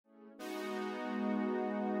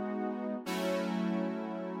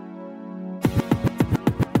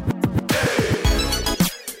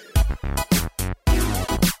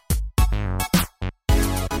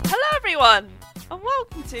everyone, and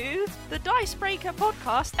welcome to the Dicebreaker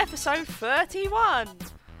podcast, episode 31.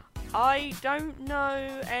 I don't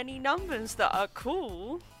know any numbers that are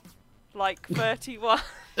cool, like 31.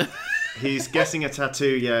 He's guessing a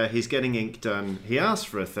tattoo, yeah, he's getting ink done. He asked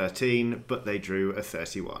for a 13, but they drew a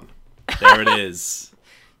 31. There it is.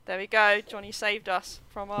 There we go, Johnny saved us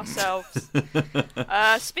from ourselves.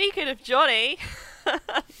 Speaking of Johnny,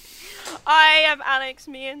 I am Alex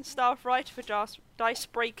Meehan, staff writer for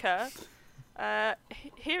Dicebreaker.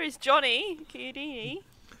 Here is Johnny Chiodini.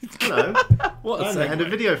 Hello, What a I'm the head segue.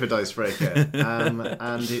 of video for Dicebreaker,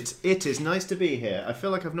 and it is nice to be here. I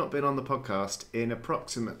feel like I've not been on the podcast in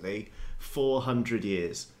approximately 400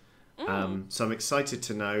 years, so I'm excited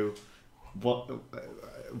to know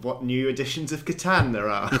what new editions of Catan there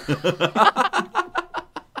are.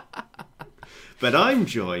 But I'm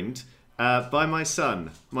joined by my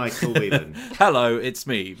son, Michael Whelan. Hello, it's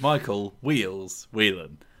me, Michael Wheels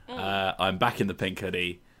Whelan. I'm back in the pink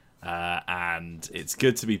hoodie, and it's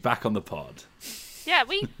good to be back on the pod. Yeah,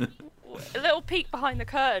 a little peek behind the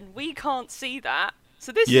curtain. We can't see that,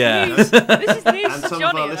 so this Yeah. is news. This is news And to some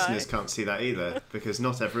Johnny of our and I. listeners can't see that either, because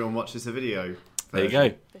not everyone watches the video. There you version.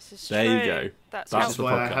 go. This is There you true. go. That's That's Which how is the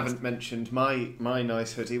why I podcast. haven't mentioned my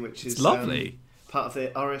nice hoodie, which is lovely. part of the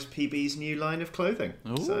RSPB's new line of clothing.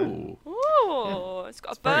 Ooh. So Ooh, it's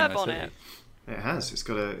got a very burb nice on hoodie. it. it has. It's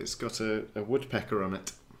got a woodpecker on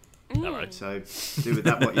it. All right. So do with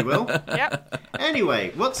that what you will. Yep.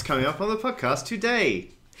 Anyway, what's coming up on the podcast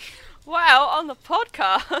today? Well, on the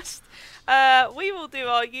podcast, we will do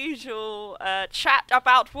our usual chat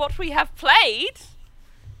about what we have played.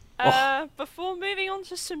 Before moving on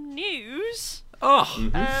to some news, Oh,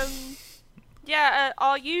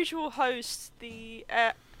 our usual host, the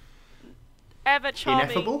ever charming,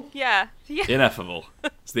 Ineffable? yeah, ineffable.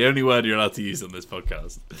 It's the only word you're allowed to use on this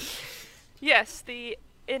podcast. yes, the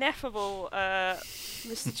ineffable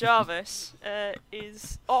Mr. Jarvis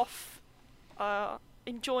is off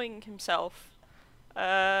enjoying himself,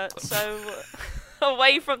 so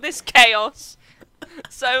away from this chaos.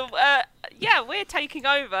 So we're taking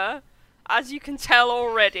over, as you can tell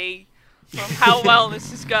already from how well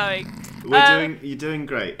this is going. You're doing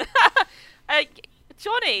great.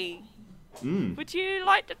 Johnny, would you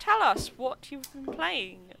like to tell us what you've been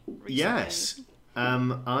playing recently? Yes.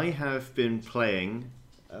 I have been playing,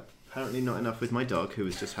 apparently not enough with my dog, who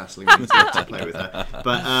was just hassling me to play with her.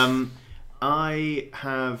 But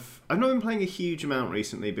I've not been playing a huge amount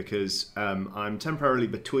recently because I'm temporarily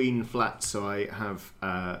between flats, so I have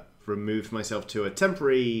removed myself to a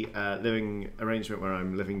temporary living arrangement where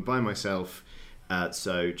I'm living by myself.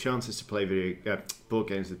 So chances to play board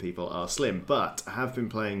games with people are slim. But I have been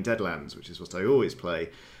playing Deadlands, which is what I always play.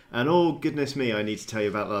 And oh goodness me, I need to tell you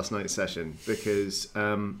about last night's session because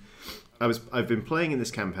I've been playing in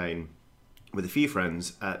this campaign with a few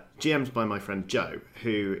friends, GM'd by my friend Joe,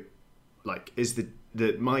 who is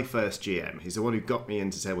my first GM. He's the one who got me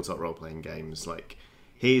into tabletop role-playing games.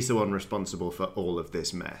 He's the one responsible for all of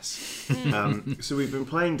this mess. So we've been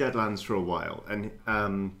playing Deadlands for a while, and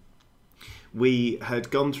we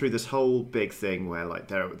had gone through this whole big thing where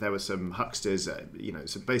there were some hucksters,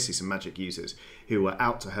 basically some magic users who were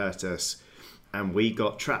out to hurt us, and we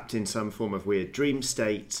got trapped in some form of weird dream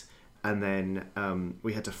state, and then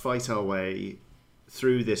we had to fight our way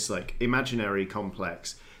through this imaginary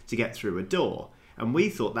complex to get through a door. And we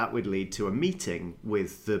thought that would lead to a meeting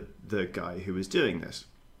with the guy who was doing this.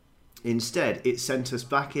 Instead, it sent us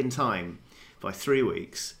back in time by 3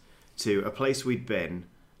 weeks to a place we'd been,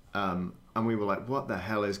 and we were like, what the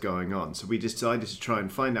hell is going on? So we decided to try and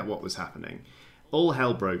find out what was happening. All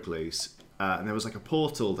hell broke loose, and there was a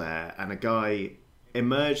portal there, and a guy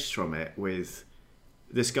emerged from it with...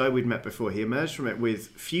 This guy we'd met before, he emerged from it with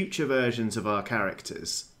future versions of our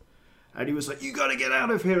characters. And he was like, you gotta get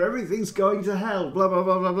out of here, everything's going to hell, blah, blah,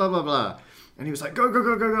 blah, blah, blah, blah, blah. And he was like, go, go,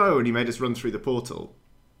 go, go, go. And he made us run through the portal.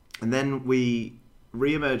 And then we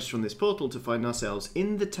re-emerged from this portal to find ourselves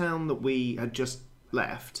in the town that we had just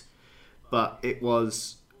left. But it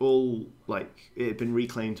was all, it had been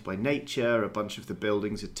reclaimed by nature, a bunch of the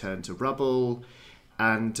buildings had turned to rubble.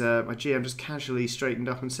 And my GM just casually straightened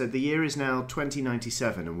up and said, the year is now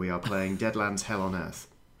 2097 and we are playing Deadlands Hell on Earth.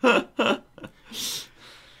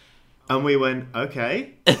 And we went,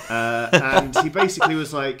 okay. And he basically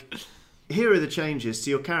was like, here are the changes to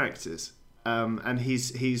your characters. And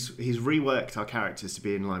he's reworked our characters to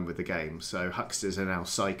be in line with the game. So hucksters are now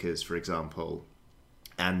psychers, for example.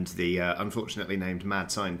 And the unfortunately named mad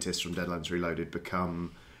scientists from Deadlands Reloaded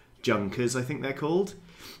become junkers, I think they're called.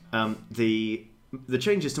 The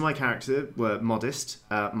changes to my character were modest.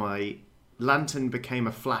 My lantern became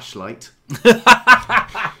a flashlight.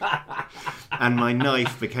 and my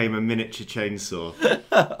knife became a miniature chainsaw.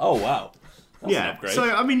 Oh, wow. That's an upgrade. So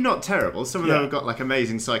I mean, not terrible. Some of them Yeah. have got like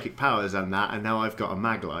amazing psychic powers and that, and now I've got a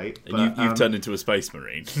maglight. And But, you've turned into a space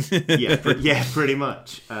marine. yeah, pretty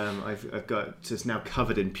much. I've got just now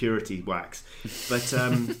covered in purity wax. But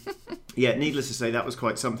yeah, needless to say, that was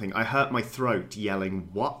quite something. I hurt my throat yelling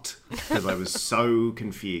 "what" because I was so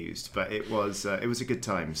confused. But it was a good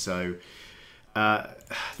time. So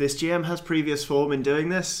this GM has previous form in doing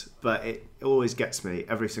this, but it always gets me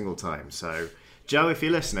every single time. So Joe, if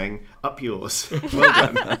you're listening, up yours. Well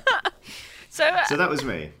done. So So that was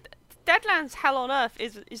me. Deadlands Hell on Earth,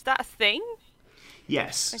 is that a thing?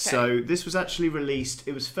 Yes. Okay. So this was actually released.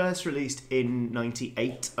 It was first released in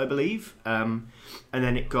 '98, I believe, and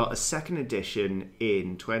then it got a second edition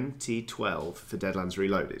in 2012 for Deadlands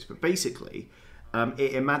Reloaded. But basically,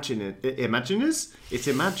 it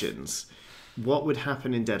imagines what would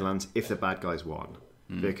happen in Deadlands if the bad guys won,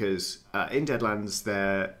 because in Deadlands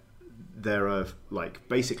there are like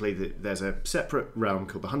basically there's a separate realm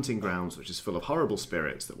called the Hunting Grounds, which is full of horrible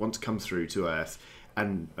spirits that want to come through to Earth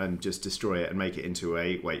and just destroy it and make it into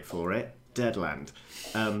a, wait for it, Deadland.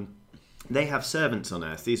 They have servants on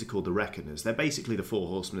Earth. These are called the Reckoners. They're basically the four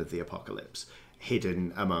horsemen of the apocalypse,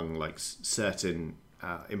 hidden among like certain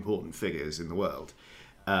important figures in the world.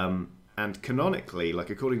 And canonically, like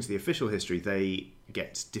according to the official history, they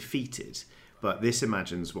get defeated. But this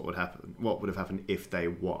imagines what would have happened if they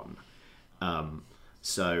won.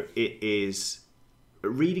 So it is,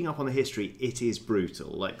 reading up on the history, it is brutal.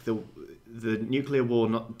 Like the nuclear war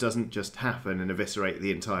doesn't just happen and eviscerate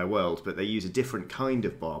the entire world, but they use a different kind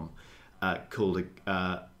of bomb called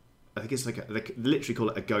I think it's they literally call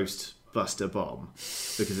it a ghost buster bomb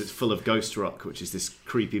because it's full of ghost rock, which is this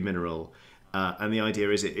creepy mineral. And the idea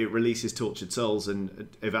is it releases tortured souls and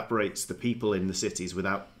evaporates the people in the cities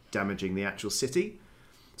without damaging the actual city.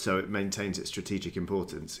 So it maintains its strategic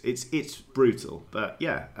importance. It's brutal, but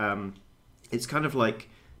yeah, it's kind of like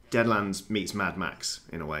Deadlands meets Mad Max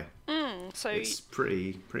in a way. So It's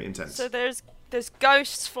pretty intense. So there's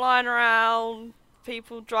ghosts flying around,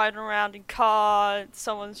 people driving around in cars,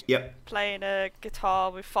 someone's Yep, playing a guitar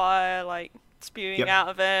with fire, like spewing Yep. out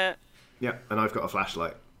of it. yep. And I've got a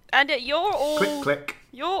flashlight. And you're all Click.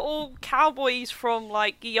 you're all cowboys from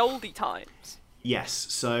like the oldie times. Yes.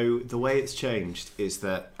 So the way it's changed is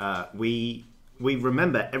that we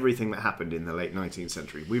remember everything that happened in the late 19th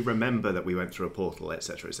century. We remember that we went through a portal,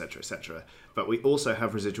 etc., etc., etc. But we also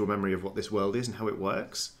have residual memory of what this world is and how it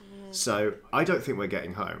works. So I don't think we're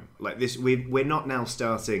getting home. Like this, we're not now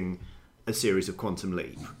starting a series of Quantum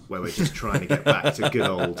Leap where we're just trying to get back to good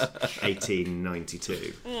old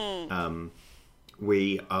 1892.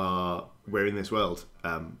 We're in this world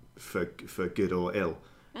for good or ill.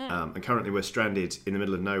 And currently we're stranded in the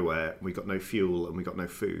middle of nowhere. We've got no fuel and we've got no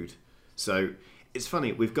food. So it's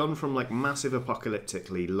funny, we've gone from like massive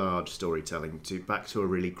apocalyptically large storytelling back to a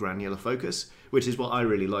really granular focus, which is what I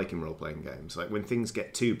really like in role-playing games. Like when things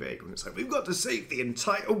get too big, when it's like, we've got to save the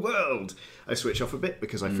entire world, I switch off a bit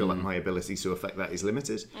because I feel like my ability to affect that is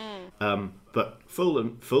limited. But fuel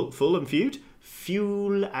and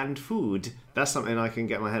food, that's something I can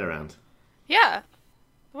get my head around. Yeah.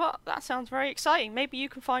 Well, that sounds very exciting. Maybe you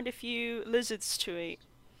can find a few lizards to eat.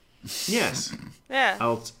 Yes. Yeah.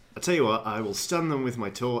 I'll tell you what, I will stun them with my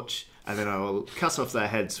torch, and then I will cut off their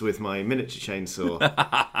heads with my miniature chainsaw.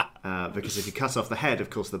 Because if you cut off the head, of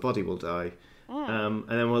course, the body will die. And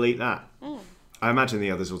then we'll eat that. I imagine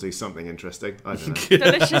the others will do something interesting. I don't know.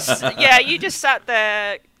 Delicious. Yeah, you just sat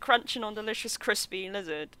there crunching on delicious crispy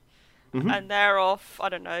lizard. And they're off, I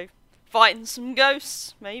don't know, fighting some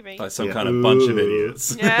ghosts, maybe. Like some Yeah. kind of bunch of Ooh.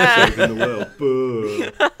 idiots. Yeah. Saving the world. Boo.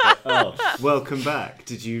 Oh, welcome back.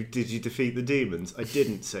 Did you defeat the demons? I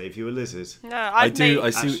didn't save you a lizard. No, I do. I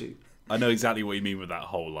see. Actually, I know exactly what you mean with that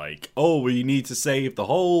whole like, oh, we need to save the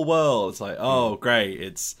whole world. It's like, oh, great,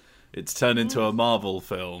 it's turned into a Marvel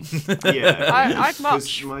film. yeah. I'd 'Cause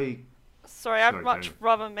much... my Sorry, I'd Sorry, much Tony.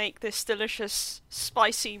 rather make this delicious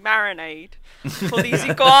spicy marinade for these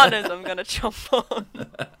iguanas I'm going to chomp on.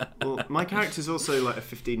 well, my character's also like a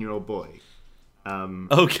 15-year-old boy.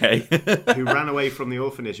 Okay. Who ran away from the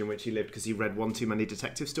orphanage in which he lived because he read one too many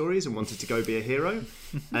detective stories and wanted to go be a hero.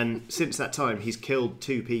 And since that time, he's killed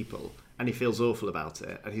 2 people, and he feels awful about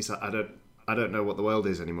it. And he's like, I don't know what the world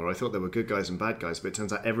is anymore. I thought there were good guys and bad guys, but it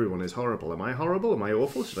turns out everyone is horrible. Am I horrible? Am I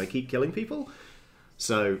awful? Should I keep killing people?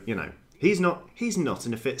 So he's not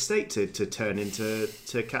in a fit state to turn into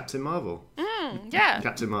Captain Marvel. Yeah.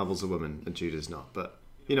 Captain Marvel's a woman, and Judah's not. But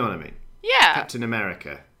you know what I mean. Yeah. Captain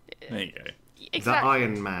America. There you go. Exactly. The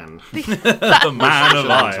Iron Man. The Man of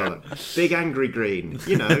Iron. Big angry green.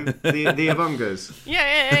 You know, the Among Us.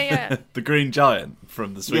 Yeah. The Green Giant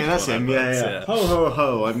from the Switch. Yeah, that's him. Yeah. Yeah. Ho, ho,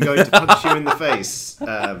 ho. I'm going to punch you in the face.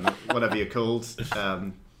 Whatever you're called.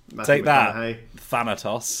 Matthew Take that, McConaughey.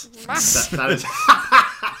 Thanatos. That is...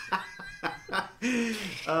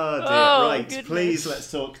 Oh dear, right. Goodness. Please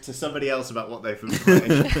let's talk to somebody else about what they've been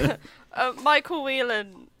playing. Michael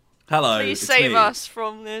Whelan, Hello. please it's save me. us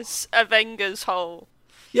from this Avengers hole.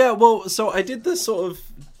 Yeah, well, so I did this sort of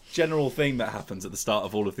general thing that happens at the start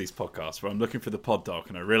of all of these podcasts where I'm looking for the pod doc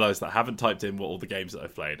and I realised that I haven't typed in what all the games that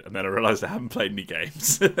I've played, and then I realised I haven't played any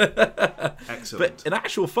games. Excellent. But in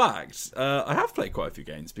actual fact, I have played quite a few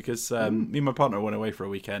games because me and my partner went away for a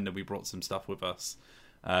weekend and we brought some stuff with us.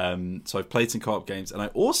 So I've played some co-op games, and I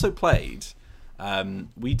also played.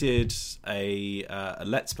 We did a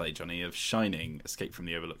Let's Play, Johnny, of Shining: Escape from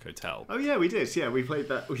the Overlook Hotel. Oh yeah, we did. Yeah, we played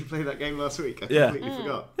that. We played that game last week. I Yeah. completely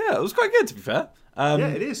forgot. Yeah, it was quite good, to be fair. Yeah,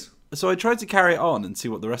 it is. So I tried to carry it on and see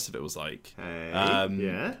what the rest of it was like. Hey,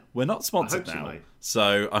 Yeah, we're not sponsored I hope you now, might.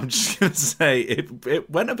 so I'm just gonna say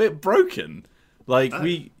it went a bit broken. Like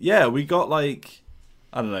we got like,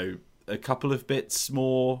 I don't know, a couple of bits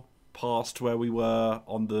more past where we were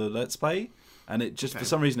on the Let's Play, and it just for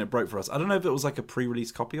some reason it broke for us. I don't know if it was like a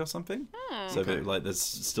pre-release copy or something. So that, like there's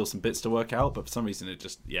still some bits to work out, but for some reason it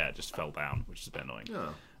just fell down, which is a bit annoying.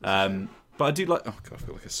 But I do like. Oh god, I've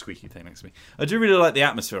got like a squeaky thing next to me. I do really like the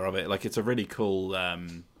atmosphere of it. Like it's a really cool, a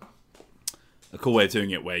cool way of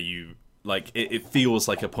doing it where you like it feels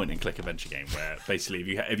like a point and click adventure game where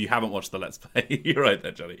basically if you haven't watched the Let's Play, you're right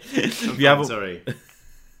there, Johnny. If you haven't, Sorry.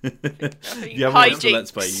 if you haven't watched the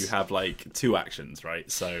Let's Play, you have like two actions, right?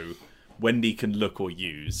 So Wendy can look or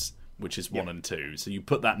use, which is 1 and 2. So you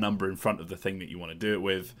put that number in front of the thing that you want to do it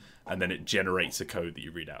with, and then it generates a code that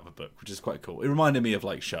you read out of a book, which is quite cool. It reminded me of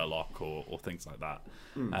like Sherlock or things like that.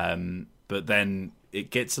 But then it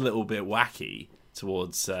gets a little bit wacky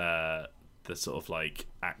towards the sort of like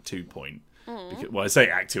Act 2 point. Because, well, I say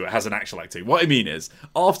Act 2, it has an actual Act 2. What I mean is,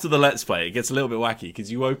 after the Let's Play, it gets a little bit wacky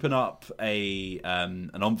because you open up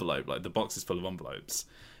an envelope, like the box is full of envelopes,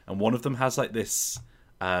 and one of them has like this,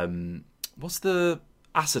 what's the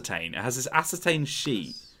acetane? It has this acetane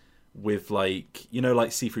sheet with like, you know,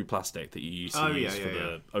 like see-through plastic that you used to use for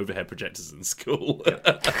the overhead projectors in school.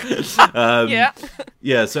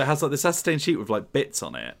 Yeah, so it has like this acetane sheet with like bits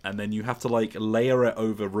on it, and then you have to like layer it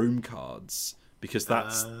over room cards. Because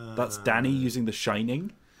that's Danny using The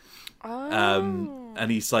Shining, and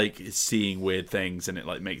he's like seeing weird things, and it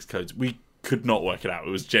like makes codes. We could not work it out; it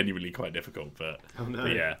was genuinely quite difficult. But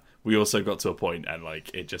yeah, we also got to a point, and like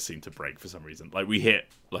it just seemed to break for some reason. Like we hit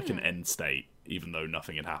like an end state, even though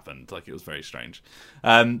nothing had happened. Like it was very strange.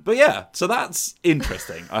 But yeah, so that's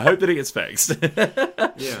interesting. I hope that it gets fixed.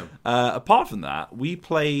 Yeah. Apart from that, we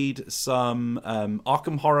played some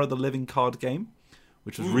Arkham Horror: The Living Card Game,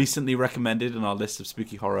 which was recently recommended in our list of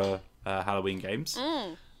spooky horror Halloween games,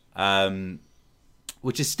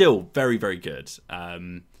 which is still very, very good.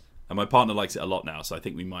 And my partner likes it a lot now, so I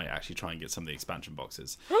think we might actually try and get some of the expansion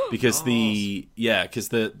boxes. Because the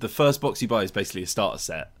first box you buy is basically a starter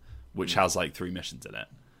set, which has like 3 missions in it.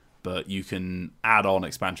 But you can add on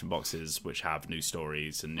expansion boxes which have new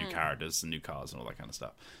stories and new characters and new cars and all that kind of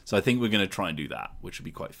stuff. So I think we're going to try and do that, which would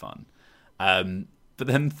be quite fun. But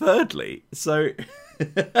then thirdly, so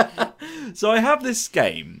I have this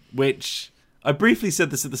game, which I briefly said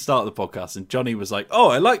this at the start of the podcast, and Johnny was like, oh,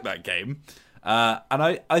 I like that game.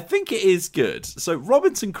 And I think it is good. So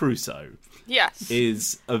Robinson Crusoe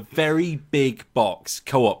is a very big box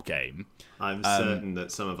co-op game. I'm certain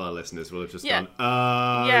that some of our listeners will have just gone,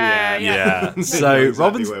 Yeah. So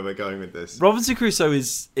exactly where we're going with this. Robinson Crusoe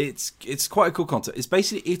it's quite a cool concept.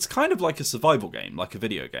 It's kind of like a survival game, like a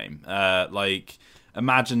video game. Like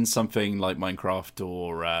imagine something like Minecraft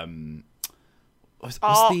or what's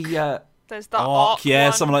the there's the Ark,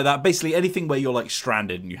 one. something like that. Basically anything where you're like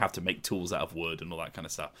stranded and you have to make tools out of wood and all that kind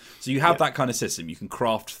of stuff. So you have that kind of system. You can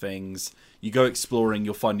craft things. You go exploring,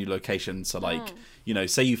 you'll find new locations. So like, you know,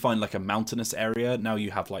 say you find like a mountainous area, now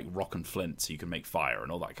you have like rock and flint so you can make fire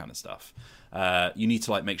and all that kind of stuff. You need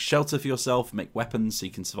to like make shelter for yourself, make weapons so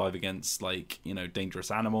you can survive against like, you know, dangerous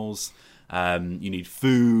animals. You need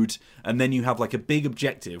food, and then you have like a big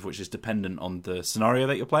objective which is dependent on the scenario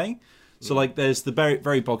that you're playing. So like there's the very,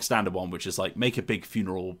 very bog standard one, which is like make a big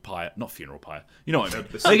funeral pyre, not funeral pyre, you know what I mean?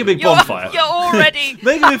 Make a big bonfire. You're already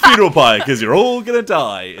Make a big funeral pyre because you're all gonna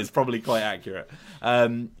die is probably quite accurate.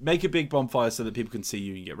 Make a big bonfire so that people can see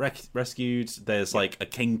you and get rescued. There's like a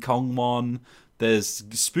King Kong one. There's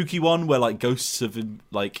spooky one where like ghosts have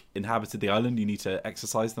like inhabited the island. You need to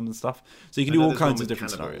exorcise them and stuff. So you can do all kinds of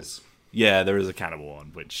different scenarios. Yeah, there is a cannibal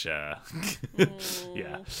one, which not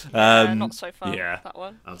so fun. Yeah, that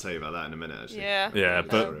one. I'll tell you about that in a minute. Actually. Yeah,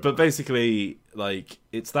 but basically, like,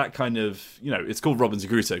 it's that kind of, it's called Robinson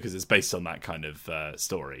Crusoe because it's based on that kind of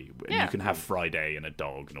story. Yeah. You can have Friday and a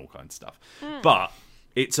dog and all kinds of stuff, but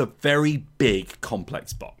it's a very big,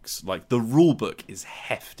 complex box. Like, the rule book is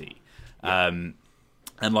hefty, and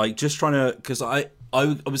like just trying to, because I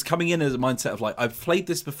was coming in as a mindset of like, I've played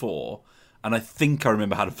this before. And I think I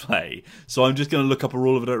remember how to play. So I'm just going to look up a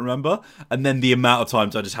rule if I don't remember. And then the amount of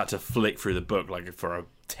times I just had to flick through the book like for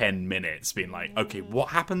 10 minutes being like, okay, what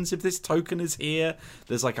happens if this token is here?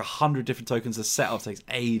 There's like 100 different tokens. The setup takes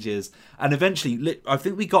ages. And eventually, I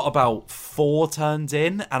think we got about 4 turns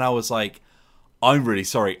in. And I was like, I'm really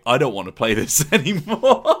sorry. I don't want to play this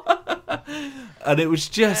anymore. And it was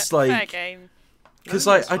just fair game. Because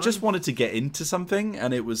I just wanted to get into something,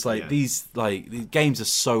 and it was like these games are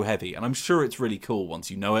so heavy, and I'm sure it's really cool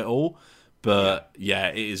once you know it all, but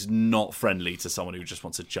it is not friendly to someone who just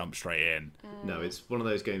wants to jump straight in. No, it's one of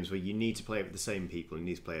those games where you need to play it with the same people. You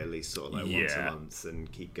need to play at least sort of like once a month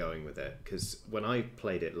and keep going with it. Because when I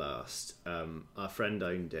played it last, our friend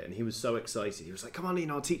owned it, and he was so excited. He was like, "Come on,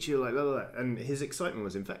 Ian, I'll teach you." Like, blah, blah, blah. And his excitement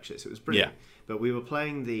was infectious. It was brilliant. Yeah. But we were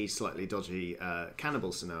playing the slightly dodgy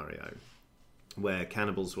cannibal scenario, where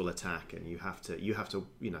cannibals will attack and you have to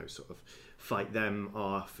sort of fight them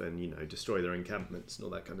off and destroy their encampments and all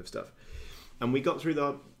that kind of stuff. And we got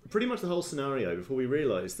through pretty much the whole scenario before we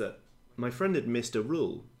realised that my friend had missed a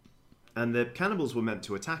rule, and the cannibals were meant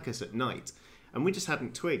to attack us at night, and we just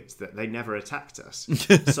hadn't twigged that they never attacked us.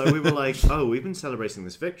 So we were like, oh, we've been celebrating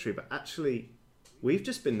this victory, but actually we've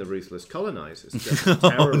just been the ruthless colonisers, just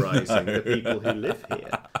terrorising the people who live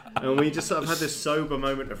here. And we just sort of had this sober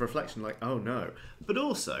moment of reflection, like, oh no. But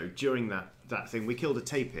also, during that thing, we killed a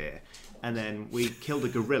tapir, and then we killed a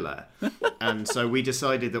gorilla. And so we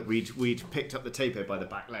decided that we'd picked up the tapir by the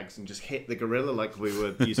back legs and just hit the gorilla like we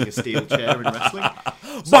were using a steel chair in wrestling.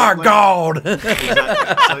 So, My God!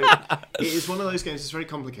 Exactly. So it is one of those games that's very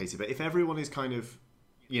complicated, but if everyone is kind of,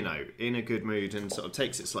 in a good mood and sort of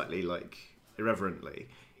takes it slightly, like, irreverently,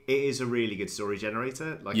 it is a really good story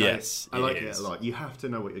generator. Like, yes, I like it a lot. You have to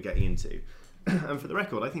know what you're getting into. And for the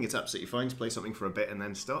record, I think it's absolutely fine to play something for a bit and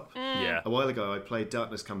then stop. Yeah. A while ago, I played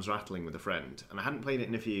Darkness Comes Rattling with a friend, and I hadn't played it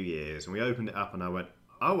in a few years, and we opened it up and I went,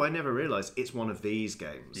 oh, I never realised it's one of these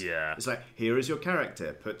games. Yeah. It's like, here is your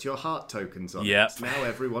character, put your heart tokens on Yep. it. Now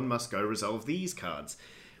everyone must go resolve these cards.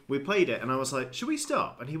 We played it, and I was like, should we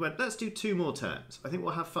stop? And he went, let's do 2 more turns. I think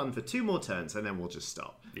we'll have fun for 2 more turns, and then we'll just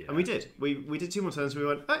stop. Yeah. And we did. We did 2 more turns, and we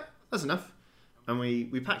went, hey, that's enough. And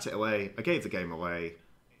we packed it away. I gave the game away.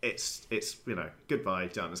 It's goodbye,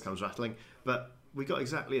 Darkness Comes Rattling. But we got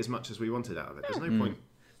exactly as much as we wanted out of it. There's no point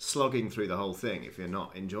slogging through the whole thing if you're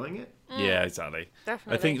not enjoying it. Yeah, exactly.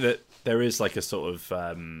 Definitely. I think that there is like a sort of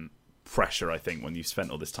pressure, I think, when you've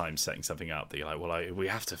spent all this time setting something up that you're like, well, we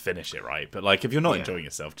have to finish it, right? But like, if you're not enjoying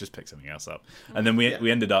yourself, just pick something else up. And then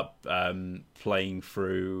we ended up playing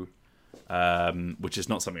through, which is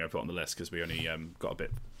not something I put on the list because we only got a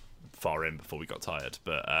bit far in before we got tired,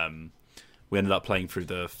 but we ended up playing through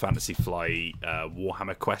the Fantasy Flight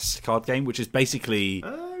Warhammer Quest card game, which is basically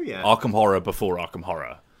Arkham Horror before Arkham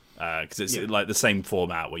Horror, because it's like the same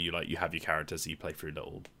format where you have your characters, you play through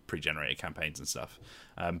little pre-generated campaigns and stuff.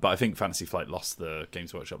 But I think Fantasy Flight lost the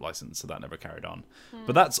Games Workshop license, so that never carried on.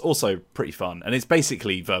 But that's also pretty fun, and it's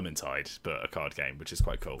basically Vermintide, but a card game, which is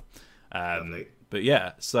quite cool. But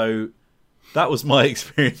yeah, so that was my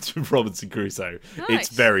experience with Robinson Crusoe. Nice. It's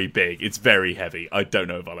very big. It's very heavy. I don't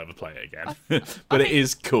know if I'll ever play it again. But it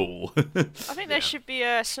is cool. I think there should be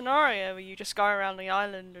a scenario where you just go around the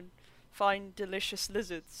island and find delicious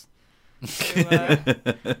lizards. Yeah,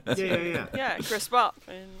 crisp up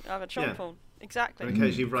and have a chomp on. Exactly. And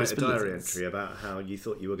occasionally write a diary entry about how you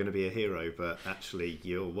thought you were going to be a hero, but actually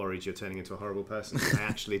you're worried you're turning into a horrible person. I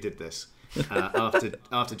actually did this.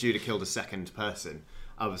 After Judah killed a second person,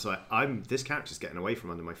 I was like, this character's getting away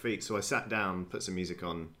from under my feet. So I sat down, put some music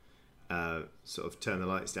on, sort of turned the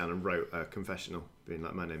lights down and wrote a confessional, being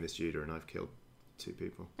like, my name is Judah and I've killed 2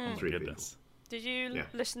 people, 3 people. Did you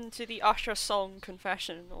listen to the Usher song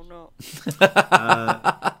Confession or not?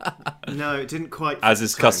 No, it didn't quite. As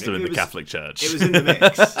is custom in the Catholic Church. It was in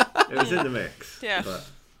the mix. Yeah, but,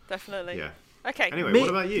 definitely. Yeah. Okay. Anyway, what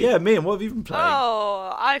about you? Yeah, me, and what have you been playing?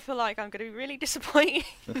 Oh, I feel like I'm going to be really disappointing.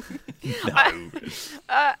 No.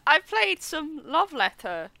 I played some Love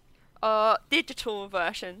Letter, digital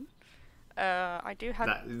version. I do have.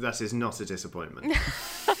 That is not a disappointment.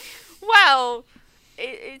 Well,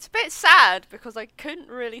 it's a bit sad because I couldn't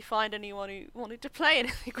really find anyone who wanted to play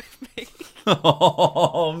anything with me.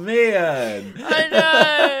 Oh man! I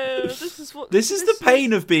know. This is the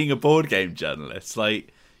pain of being a board game journalist.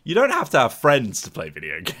 Like, you don't have to have friends to play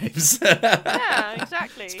video games. Yeah,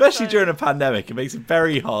 exactly. Especially during a pandemic, it makes it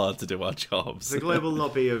very hard to do our jobs. The global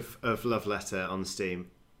lobby of Love Letter on Steam.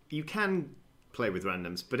 You can play with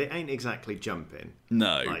randoms, but it ain't exactly jumping.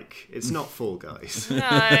 No. Like, it's not Fall Guys.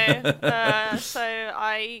 No. So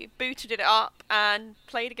I booted it up and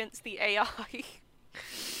played against the AI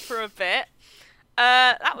for a bit.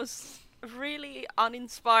 That was really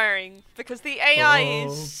uninspiring because the AI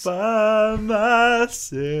is... by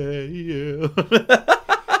myself.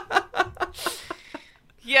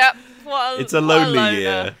 Yep. It's a lonely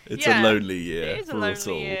year. It's a lonely year. It is a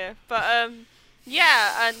lonely year. But,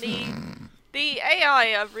 yeah, and the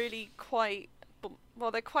AI are really quite...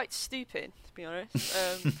 Well, they're quite stupid, to be honest.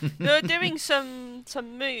 They're doing some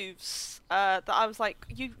moves that I was like,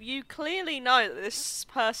 you clearly know that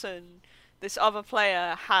this other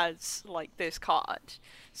player has, like, this card.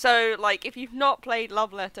 So, like, if you've not played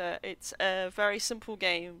Love Letter, it's a very simple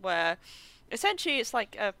game where essentially it's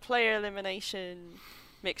like a player elimination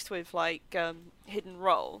mixed with, like, hidden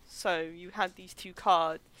roll. So you have these two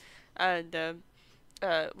cards, and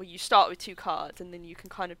well, you start with two cards, and then you can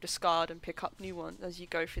kind of discard and pick up new ones as you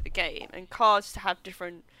go through the game. And cards have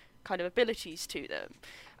different kind of abilities to them.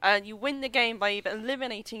 And you win the game by either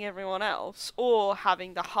eliminating everyone else or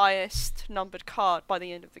having the highest numbered card by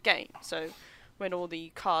the end of the game. So when all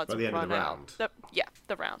the cards by the end run of the out. round.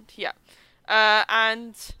 The round, yeah.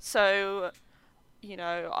 And so, you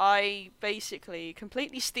know, I basically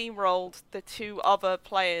completely steamrolled the two other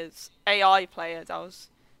players, AI players I was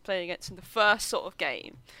playing against in the first sort of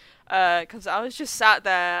game. Because I was just sat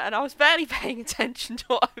there and I was barely paying attention to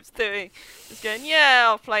what I was doing. Just going, yeah,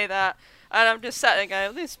 I'll play that. And I'm just sat there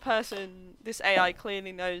going, this AI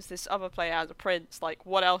clearly knows this other player has a prince, like,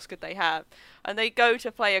 what else could they have? And they go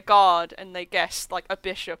to play a guard, and they guess, like, a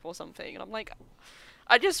bishop or something. And I'm like,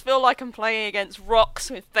 I just feel like I'm playing against rocks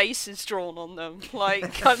with faces drawn on them.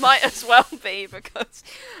 Like, I might as well be, because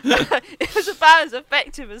it was about as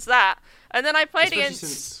effective as that. And then I played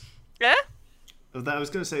against... Yeah? I was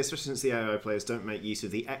going to say, especially since the AI players don't make use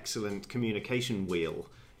of the excellent communication wheel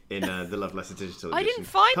in the Love Letter Digital Edition. I didn't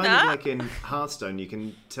find kind that. Kind of like in Hearthstone, you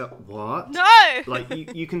can tell... What? No! Like,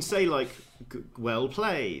 you can say, like, well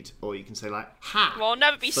played, or you can say, like, ha! Well, I'll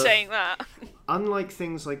never be saying that. Unlike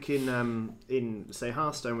things like in, say,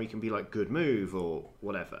 Hearthstone, where you can be like, good move, or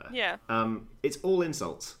whatever. Yeah. It's all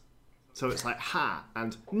insults. So it's like, ha,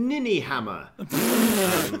 and ninny hammer.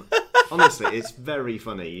 Honestly, it's very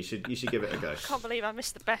funny. You should give it a go. I can't believe I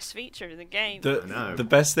missed the best feature in the game. I know. The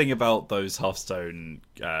best thing about those Hearthstone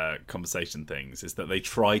conversation things is that they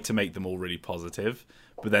try to make them all really positive,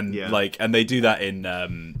 but then and they do that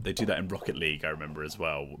in Rocket League, I remember as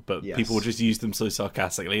well. But people will just use them so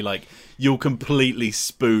sarcastically. Like, you'll completely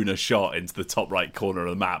spoon a shot into the top right corner of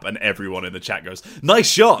the map, and everyone in the chat goes, "Nice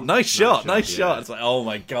shot, nice shot." It's like, oh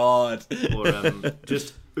my god. Or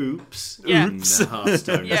just oops. Yeah. Oops.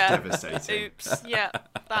 Hearthstone is devastating. Oops. Yeah,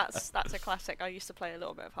 that's a classic. I used to play a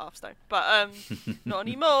little bit of Hearthstone, but not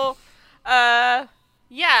anymore.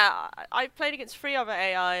 Yeah, I played against 3 other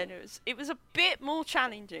AI, and it was a bit more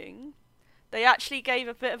challenging. They actually gave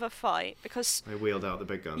a bit of a fight because they wheeled out the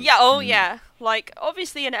big guns. Yeah, yeah. Like,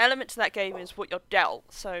 obviously, an element to that game is what you're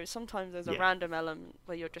dealt. So sometimes there's a random element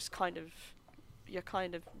where you're just kind of, you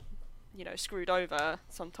know, screwed over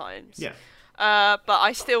sometimes. Yeah. But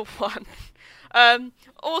I still won.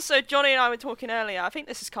 Also, Johnny and I were talking earlier, I think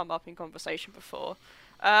this has come up in conversation before,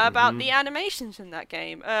 about the animations in that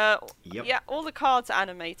game. Yeah, all the cards are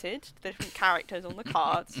animated, different characters on the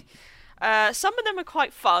cards. Some of them are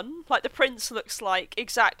quite fun, like the prince looks like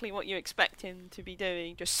exactly what you expect him to be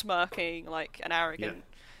doing, just smirking like an arrogant,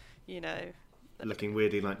 you know... Looking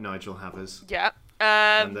weirdly like Nigel Havers. Yeah.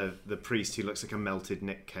 And the priest who looks like a melted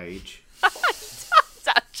Nick Cage.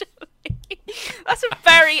 That's a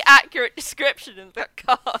very accurate description of that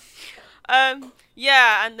card.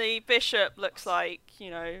 Yeah, and the bishop looks like, you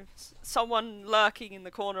know, someone lurking in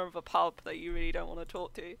the corner of a pub that you really don't want to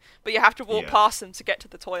talk to, but you have to walk past them to get to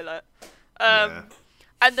the toilet.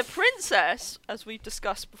 And the princess, as we've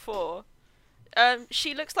discussed before,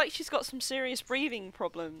 she looks like she's got some serious breathing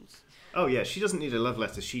problems. Oh yeah, she doesn't need a love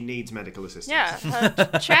letter, she needs medical assistance. Yeah,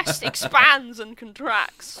 her chest expands and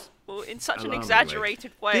contracts in such an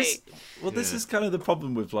exaggerated way. This is kind of the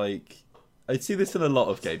problem with, like, I see this in a lot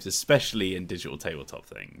of games, especially in digital tabletop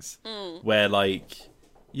things, where, like,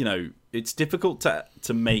 you know, it's difficult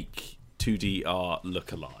to make 2D art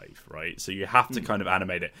look alive, right? So you have to kind of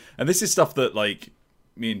animate it. And this is stuff that, like,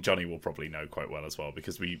 me and Johnny will probably know quite well as well,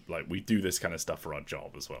 because we do this kind of stuff for our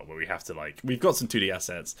job as well, where we have to we've got some 2D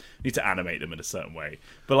assets, need to animate them in a certain way.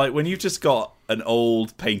 But like when you've just got an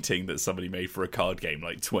old painting that somebody made for a card game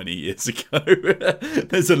like 20 years ago,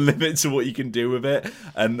 there's a limit to what you can do with it.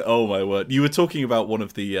 And oh my word, you were talking about one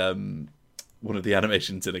of the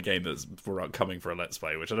animations in a game that's coming for a Let's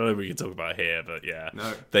Play, which I don't know if we can talk about here, but yeah,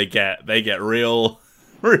 no. they get real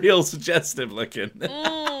suggestive looking.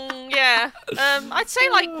 Yeah, I'd say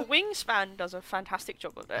like Wingspan does a fantastic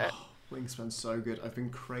job of it. Oh, Wingspan's so good. I've been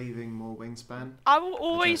craving more Wingspan. I will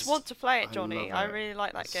always want to play it, Johnny. I really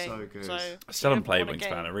like that game. So good. I still haven't played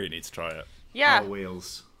Wingspan. I really need to try it. Yeah,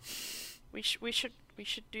 wheels. We should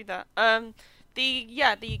do that.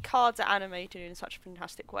 The cards are animated in such a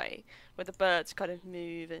fantastic way, where the birds kind of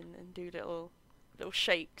move and do little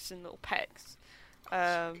shakes and little pecks.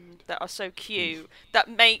 That are so cute. That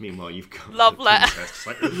make. Meanwhile, you've got Love Letter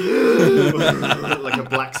like like a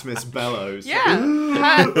blacksmith's bellows. Yeah,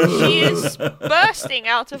 she is bursting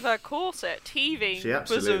out of her corset, heaving. She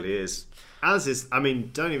absolutely is. As is. I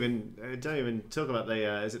mean, don't even talk about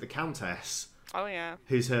the. Is it the Countess? Oh yeah.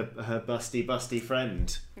 Who's her busty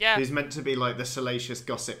friend? Yeah. Who's meant to be like the salacious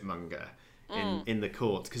gossip monger in the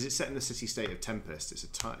court, because it's set in the city-state of Tempest. It's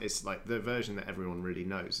like the version that everyone really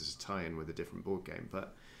knows is a tie-in with a different board game.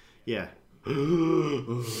 But yeah.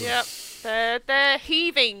 Yep. They're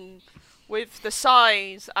heaving with the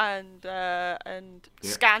sighs and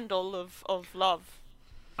scandal of love.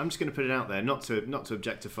 I'm just going to put it out there, not to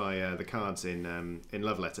objectify the cards in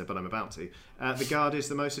Love Letter, but I'm about to. The guard is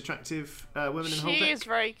the most attractive woman in the whole deck. She is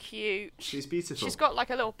very cute. She's beautiful. She's got like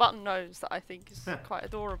a little button nose that I think is quite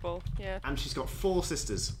adorable. Yeah. And she's got 4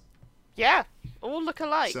 sisters. Yeah, all look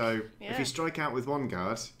alike. So if you strike out with one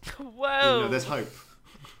guard, whoa, there's hope.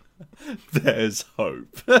 There's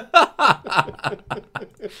hope.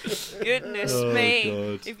 Goodness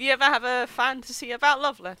me! God. If you ever have a fantasy about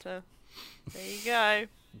Love Letter, there you go.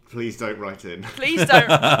 Please don't write in. Please don't.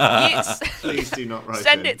 Please do not write in.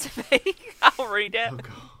 Send it to me. I'll read it. Oh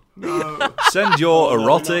God. No. Send your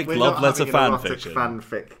erotic Love Letter fan fiction.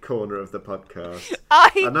 Fanfic corner of the podcast.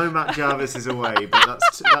 I know Matt Jarvis is away, but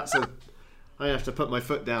that's a. I have to put my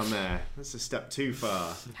foot down there. That's a step too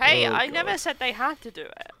far. Hey, I never said they had to do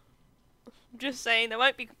it. I'm just saying there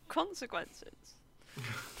won't be consequences.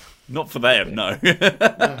 Not for them, no.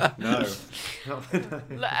 No.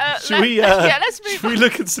 Should we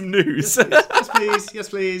look at some news? Yes,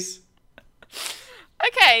 please.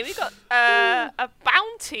 Okay, we got a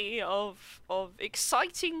bounty of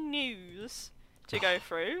exciting news to go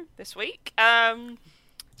through this week.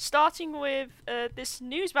 Starting with this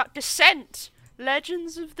news about Descent: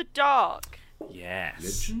 Legends of the Dark.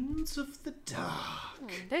 Yes. Legends of the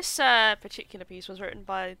Dark. This particular piece was written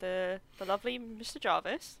by the lovely Mr.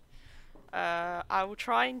 Jarvis. I will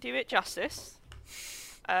try and do it justice.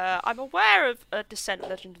 I'm aware of Descent: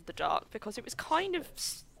 Legend of the Dark because it was kind of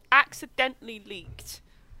accidentally leaked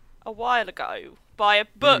a while ago by a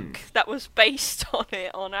book that was based on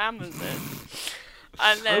it on Amazon.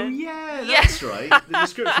 And then, that's right. The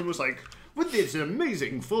description was like, with this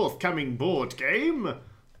amazing forthcoming board game.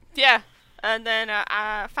 Yeah, and then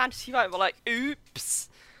Fantasy Vote were like, oops.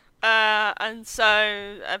 And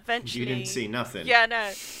so eventually... You didn't see nothing. Yeah,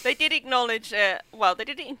 no. They did acknowledge it. Well, they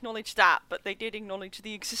didn't acknowledge that, but they did acknowledge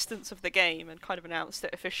the existence of the game and kind of announced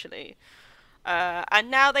it officially. And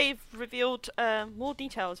now they've revealed more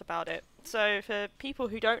details about it. So for people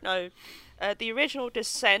who don't know, the original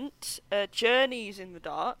Descent, Journeys in the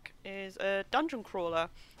Dark, is a dungeon crawler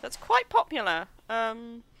that's quite popular.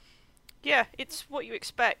 Yeah, it's what you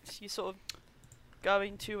expect. You sort of go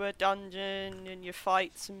into a dungeon and you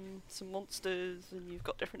fight some monsters and you've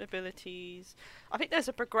got different abilities. I think there's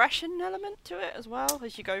a progression element to it as well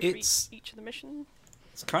as you go through each of the missions.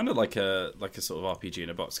 It's kind of like a sort of RPG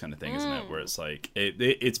in a box kind of thing, isn't it? Where it's like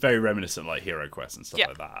it's very reminiscent like Hero Quest and stuff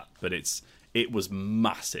like that. But it was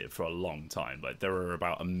massive for a long time. Like there are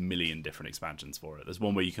about 1 million different expansions for it. There's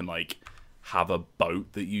one where you can like have a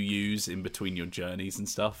boat that you use in between your journeys and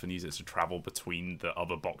stuff, and use it to travel between the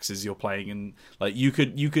other boxes you're playing. And like you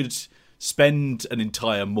could spend an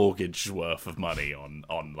entire mortgage worth of money on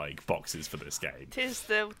like boxes for this game. Tis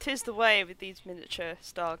the way with these miniature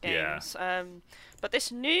style games. Yeah. But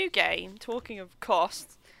this new game, talking of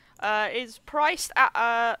cost, is priced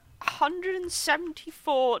at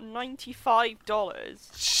 $174.95.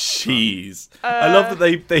 Jeez. I love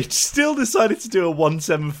that they still decided to do a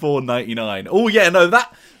 $174.99. Oh yeah, no,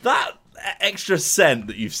 that extra cent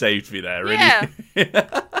that you've saved me there, really. Yeah.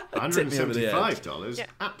 $175? Yeah.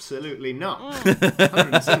 Absolutely not.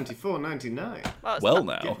 $174.99. Well,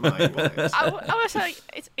 now. I would say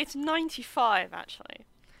it's 95 actually.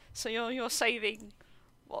 So you're saving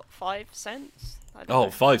what, 5 cents? I don't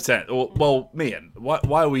know. 5 cents. Well, Mian, why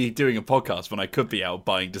are we doing a podcast when I could be out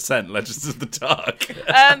buying Descent: Legends of the Dark?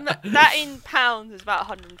 That in pounds is about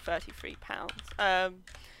 £133.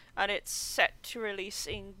 And it's set to release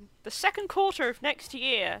in the second quarter of next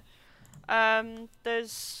year.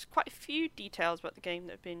 There's quite a few details about the game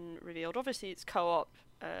that have been revealed. Obviously, it's co-op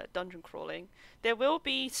dungeon crawling. There will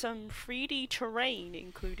be some 3D terrain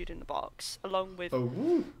included in the box, along with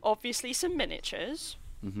obviously some miniatures,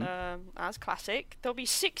 as classic. There'll be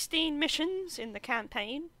 16 missions in the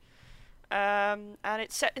campaign, and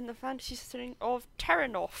it's set in the fantasy setting of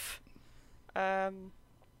Terranoff.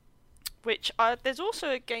 Which there's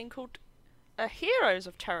also a game called Heroes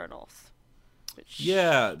of Terranoff.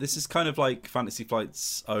 Yeah, this is kind of like Fantasy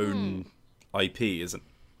Flight's own IP, isn't?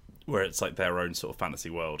 Where it's like their own sort of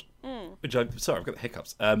fantasy world. Which I've got the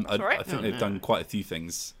hiccups. I think they've done quite a few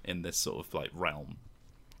things in this sort of like realm.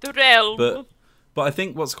 The realm. But I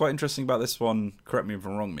think what's quite interesting about this one, correct me if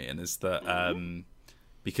I'm wrong, Mian, is that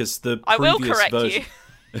because the previous I will correct version,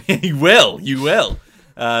 you will.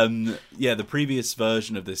 The previous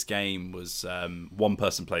version of this game was one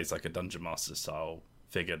person plays like a Dungeon Master style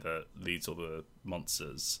figure that leads all the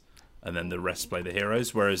monsters, and then the rest play the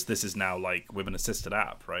heroes, whereas this is now like with an assisted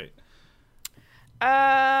app, right?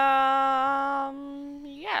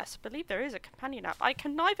 Yes, I believe there is a companion app. I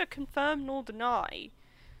can neither confirm nor deny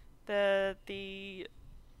the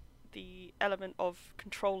element of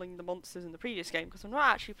controlling the monsters in the previous game, because I've not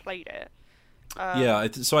actually played it.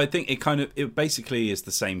 So I think it basically is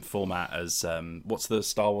the same format as what's the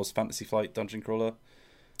Star Wars Fantasy Flight dungeon crawler?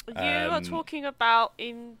 You are talking about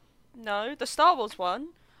the Star Wars one.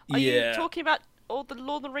 Are you talking about the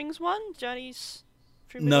Lord of the Rings one, Journeys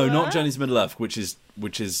through Middle Earth? No, not Journeys Middle Earth, which is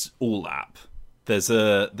all app. There's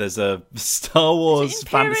a Star Wars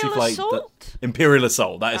Fantasy Flight Imperial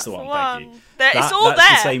Assault. That's the one. Thank you. It's all that's there.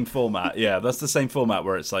 The same format. Yeah, that's the same format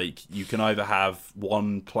where it's like you can either have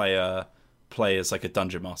one player play as like a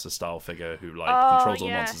Dungeon Master style figure who controls all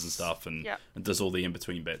the monsters and stuff and does all the in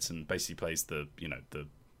between bits and basically plays the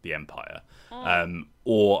Empire.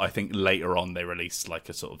 Or I think later on they released like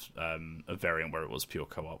a sort of a variant where it was pure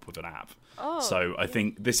co-op with an app. So I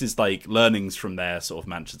think this is like learnings from their sort of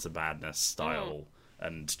Mansions of Madness style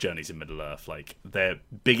and Journeys in Middle Earth. Like they're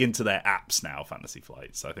big into their apps now, Fantasy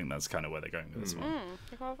Flight. So I think that's kind of where they're going with this one.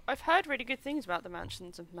 Well, I've heard really good things about the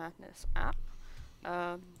Mansions of Madness app.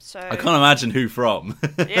 So I can't imagine who from.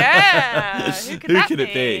 Yeah, who could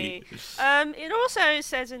it be? It also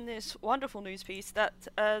says in this wonderful news piece that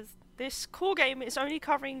this core game is only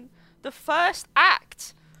covering the first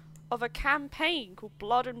act of a campaign called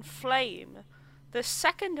Blood and Flame. The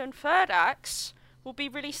second and third acts will be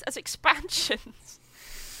released as expansions.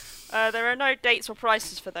 There are no dates or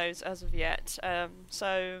prices for those as of yet.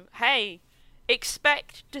 So hey,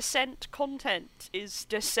 expect Descent content is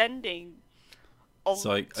descending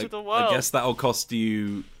to the world. I guess that'll cost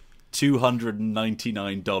you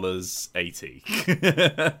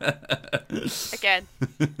 $299.80. Again,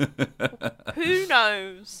 who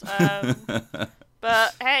knows?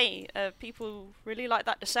 But hey, people really like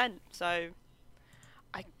that Descent, so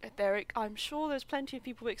I'm sure there's plenty of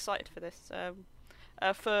people excited for this.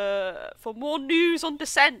 For more news on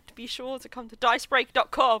Descent, be sure to come to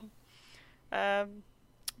dicebreak.com.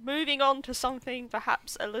 Moving on to something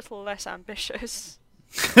perhaps a little less ambitious.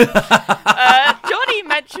 Johnny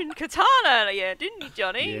mentioned Catan earlier, didn't you,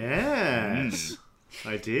 Johnny? Yes,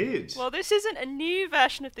 I did. Well, this isn't a new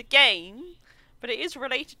version of the game, but it is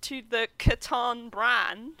related to the Catan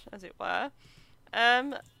brand, as it were.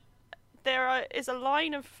 There is a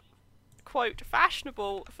line of, quote,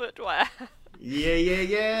 fashionable footwear.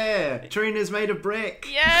 Yeah. Trina's made of brick.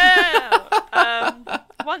 Yeah.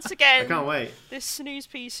 Once again, I can't wait. This snooze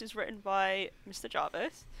piece is written by Mr.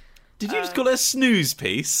 Jarvis. Did you just call it a snooze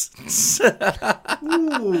piece?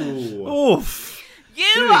 Ooh. Oof.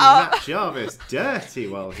 Doing Matt Jarvis dirty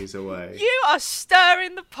while he's away. You are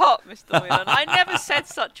stirring the pot, Mr. Whelan. I never said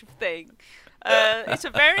such a thing. It's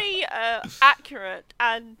a very accurate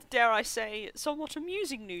and, dare I say, somewhat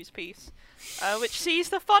amusing news piece, which sees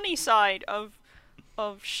the funny side of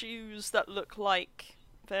shoes that look like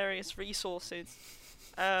various resources.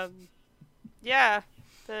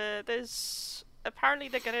 There's apparently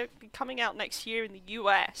they're going to be coming out next year in the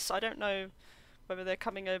US. I don't know whether they're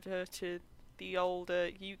coming over to the older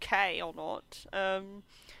UK or not.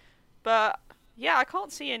 But yeah, I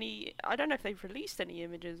can't see any. I don't know if they've released any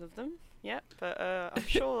images of them yet, but I'm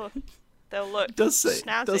sure they'll look does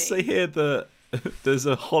snazzy. Does say here that there's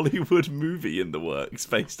a Hollywood movie in the works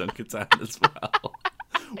based on Catan as well.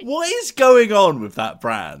 What is going on with that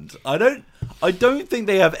brand? I don't think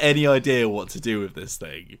they have any idea what to do with this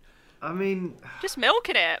thing. I mean, just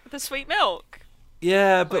milking it with the sweet milk.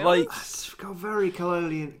 Yeah, but like, it's got very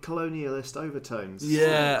colonialist overtones.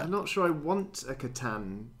 Yeah, I'm not sure I want a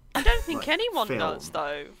Catan. I don't think anyone film. does,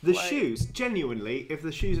 though. The shoes, genuinely, if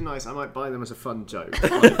the shoes are nice, I might buy them as a fun joke.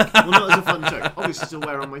 Like, well, not as a fun joke, obviously to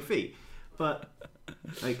wear on my feet. But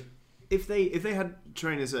like, if they had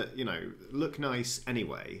trainers that look nice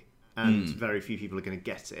anyway, and very few people are going to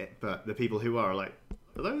get it, but the people who are like,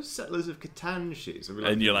 are those Settlers of Catan shoes?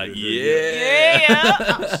 And you're like,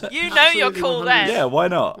 yeah. You know you're cool then. Yeah, why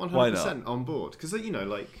not? 100% Why not? on board. Because,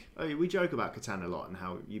 we joke about Catan a lot and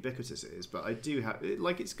how ubiquitous it is, but I do have,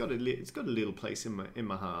 it's got a little place in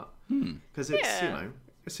my heart. Because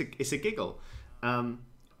it's a giggle.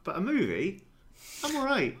 But a movie, I'm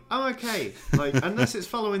alright. I'm okay. Like, unless it's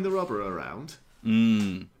following the robber around.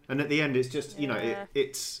 And at the end, it's just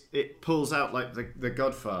it pulls out like the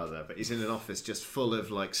Godfather, but he's in an office just full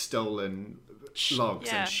of like stolen logs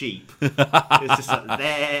and sheep. It's just like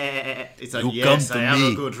there. It's like, yes, I am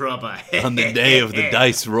a good robber on the day of the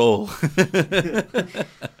dice roll.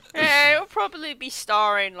 Yeah, it'll probably be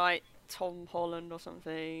starring like Tom Holland or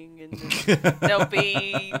something, and there'll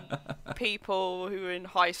be people who are in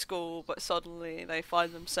high school, but suddenly they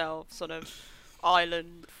find themselves sort of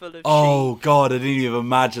island full of sheep. God, I didn't even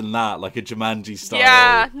imagine that, like a Jumanji style.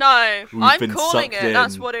 Yeah, no, I'm calling it.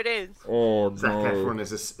 That's what it is. Oh no. Zac Efron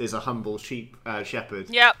is a humble sheep shepherd.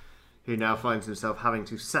 Yep. Who now finds himself having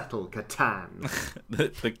to settle Catan.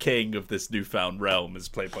 the king of this newfound realm is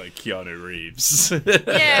played by Keanu Reeves.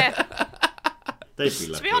 Yeah.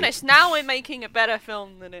 To be honest, now we're making a better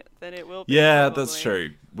film than it will be. Yeah, probably. that's true.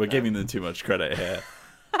 We're giving them too much credit here.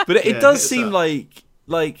 But it does seem like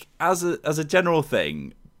as a general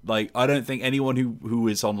thing, like I don't think anyone who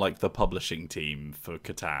is on like the publishing team for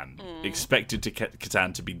Catan expected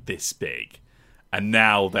Catan to be this big. And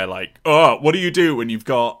now they're like, oh, what do you do when you've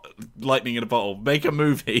got lightning in a bottle? Make a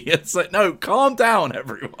movie. It's like, no, calm down,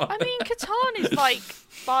 everyone. I mean, Catan is like,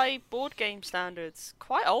 by board game standards,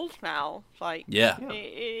 quite old now. Like, yeah. It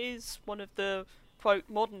is one of the, quote,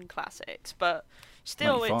 modern classics, but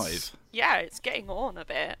still 95. it's getting on a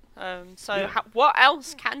bit. What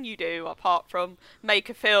else can you do apart from make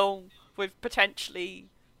a film with potentially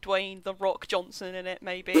Dwayne "The Rock" Johnson in it,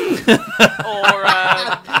 maybe? Or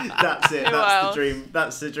that's it. That's the dream.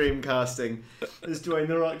 That's the dream casting. Is Dwayne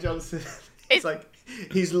 "The Rock" Johnson? It's like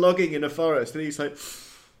he's logging in a forest, and he's like,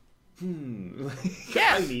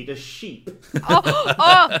 I need a sheep.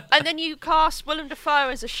 And then you cast Willem Dafoe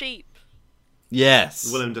as a sheep.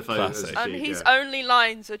 Yes, Willem Dafoe as a sheep, and his only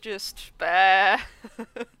lines are just bear.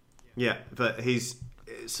 Yeah, but he's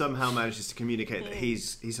somehow manages to communicate that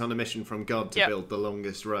he's on a mission from God to build the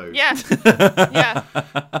longest road. Yeah,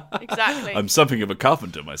 exactly. I'm something of a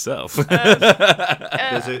carpenter myself.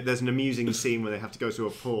 There's an amusing scene where they have to go to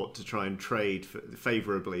a port to try and trade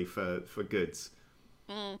favourably for goods.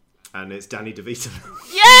 And it's Danny DeVito.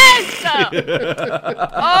 Yes!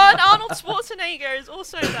 And Arnold Schwarzenegger is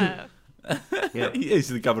also there. Yeah. He's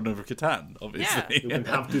the governor of Catan, obviously. Yeah. You can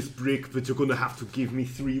have this brick, but you're going to have to give me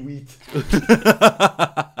 3 wheat.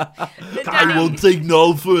 I won't take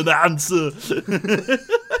no for an answer.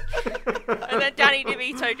 And then Danny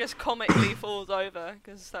DeVito just comically falls over,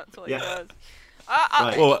 because that's what he does.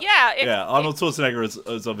 Arnold Schwarzenegger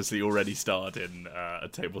has obviously already starred in a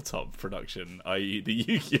tabletop production, i.e. the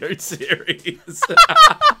Yu-Gi-Oh! Series.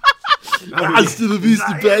 Hasta la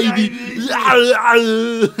vista, baby.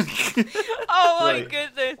 Oh my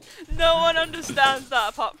goodness. No one understands that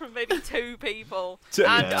apart from maybe 2 people. To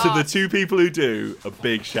the 2 people who do, a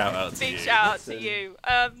big shout out to you. Big shout out to you.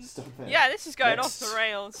 This is going off the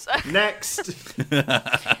rails. Next.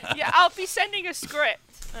 I'll be sending a script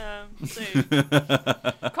soon.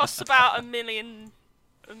 Costs about £1 million.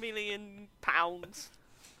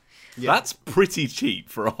 Yeah. That's pretty cheap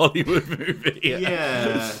for a Hollywood movie.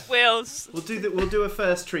 Yeah. We'll do a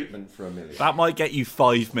first treatment for $1 million. That might get you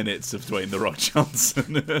 5 minutes of Dwayne "The Rock"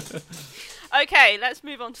 Johnson. Okay, let's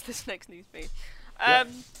move on to this next news feed.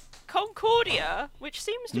 Concordia, which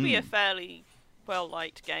seems to be a fairly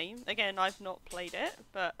well-liked game. Again, I've not played it,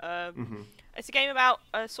 but it's a game about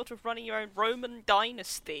sort of running your own Roman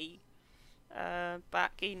dynasty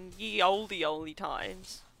back in ye olde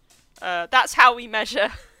times. That's how we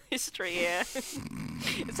measure history here.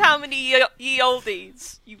 It's how many ye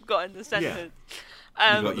oldies you've got in the sentence.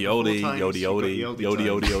 You've got yodi,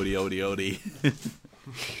 yodi.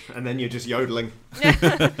 And then you're just yodeling.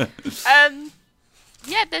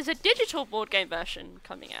 yeah, there's a digital board game version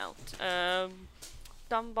coming out,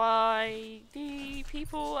 done by the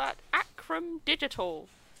people at Akram Digital.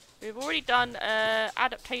 We've already done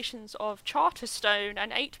adaptations of Charterstone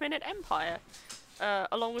and 8 Minute Empire,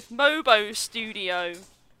 along with Mobo Studio.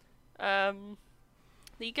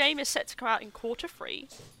 The game is set to come out in Q3.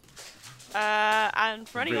 And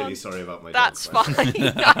for anyone... really sorry about my That's dog, fine.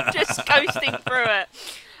 I'm just coasting through it.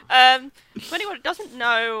 For anyone who doesn't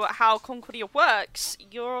know how Concordia works,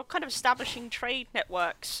 you're kind of establishing trade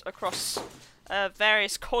networks across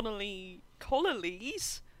various colonies.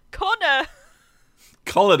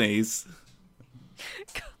 Colonies?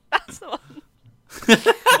 That's the one.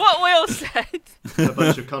 What Will said. A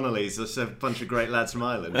bunch of Connollys, that's a bunch of great lads from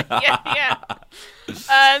Ireland.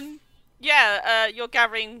 Yeah. You're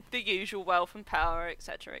gathering the usual wealth and power,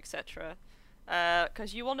 etc., etc.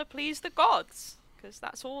 Because you want to please the gods. Because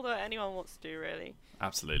that's all that anyone wants to do, really.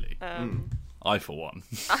 Absolutely. I, for one.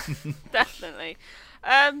 Definitely.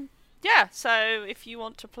 So if you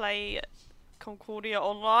want to play Concordia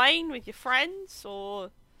online with your friends,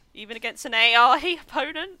 or even against an AI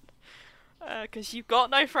opponent, because you've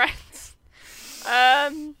got no friends,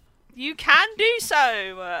 you can do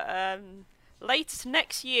so later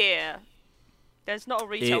next year. There's not a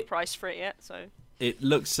retail price for it yet, so... It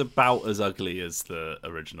looks about as ugly as the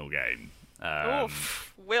original game.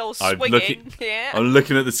 Will swinging. I'm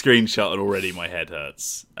looking at the screenshot and already my head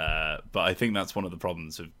hurts. But I think that's one of the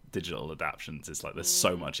problems with digital adaptions. Is like there's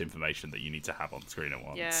so much information that you need to have on screen at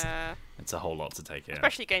once. Yeah. It's a whole lot to take in.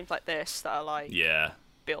 Especially games like this that are like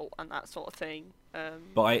built and that sort of thing.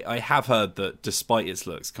 But I have heard that despite its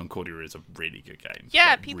looks, Concordia is a really good game. Yeah,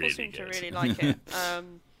 like, people really seem to good. really like it.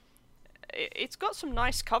 It's got some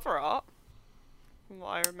nice cover art. From what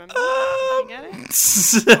I remember looking at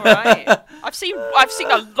it. Alright. I've seen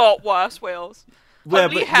a lot worse Wills. Yeah,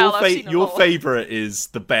 Holy but hell, your favourite is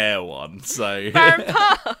the bear one, so... Baron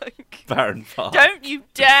Park! Baron Park. Don't you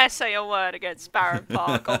dare say a word against Baron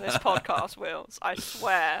Park on this podcast, Wills. I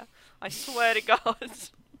swear. I swear to God.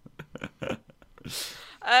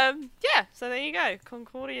 So there you go.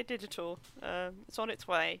 Concordia Digital. It's on its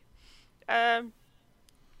way.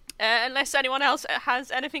 Unless anyone else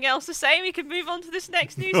has anything else to say, we can move on to this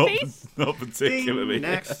next news piece. Not particularly.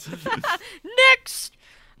 Next. Next!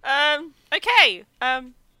 Okay.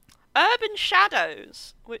 Urban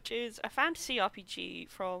Shadows, which is a fantasy RPG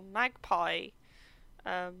from Magpie,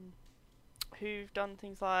 who've done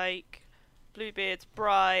things like Bluebeard's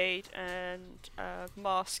Bride and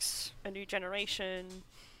Masks: A New Generation,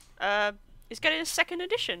 is getting a second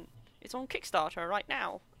edition. It's on Kickstarter right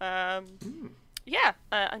now.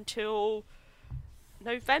 Until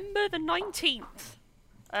November the 19th.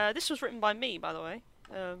 This was written by me, by the way.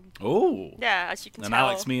 Yeah, as you can tell. An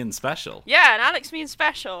Alex Meehan special. Yeah, an Alex Meehan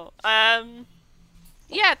special. This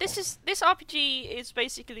RPG is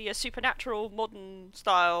basically a supernatural, modern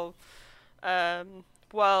style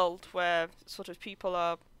world where sort of people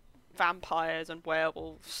are vampires and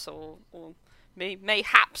werewolves, or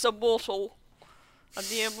mayhaps immortal, and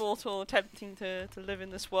the immortal attempting to live in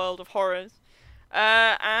this world of horrors.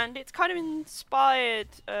 And it's kind of inspired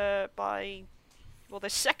by... Well, the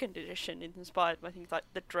second edition is inspired by things like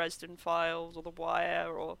the Dresden Files or The Wire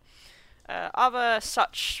or other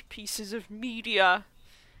such pieces of media.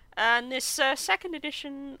 And this second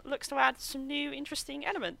edition looks to add some new interesting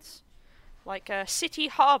elements, like city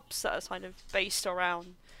hubs that are kind of based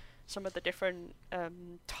around some of the different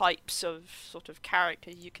types of sort of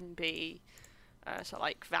characters you can be. So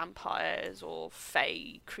like vampires or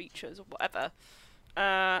fae creatures or whatever.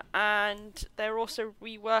 And they're also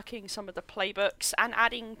reworking some of the playbooks and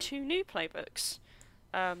adding 2 new playbooks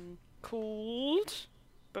called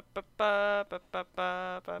The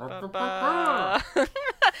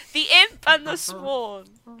Imp and the Sworn.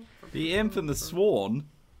 The Imp and the Sworn?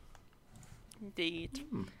 Indeed.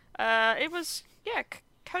 It was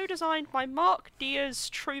co-designed by Mark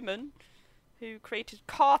Diaz-Truman, who created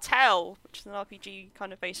Cartel, which is an RPG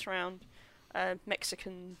kind of based around the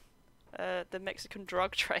Mexican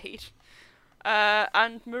drug trade,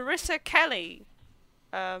 and Marissa Kelly,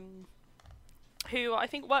 who I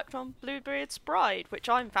think worked on Bluebeard's Bride, which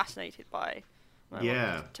I'm fascinated by. I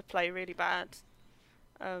want to play really bad.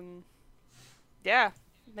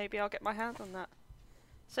 Maybe I'll get my hands on that.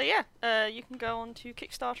 So you can go on to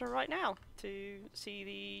Kickstarter right now to see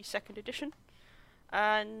the second edition,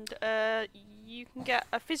 and you can get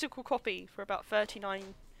a physical copy for about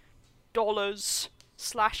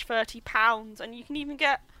 $39/£30, and you can even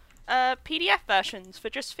get PDF versions for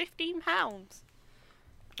just £15.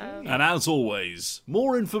 And as always,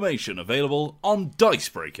 more information available on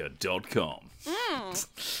Dicebreaker.com.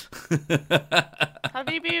 Have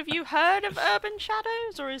any of you heard of Urban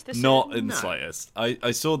Shadows, or is this not in the slightest?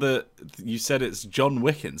 I saw that you said it's John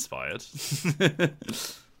Wick inspired.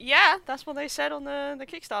 Yeah, that's what they said on the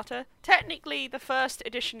Kickstarter. Technically, the first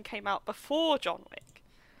edition came out before John Wick,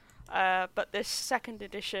 but this second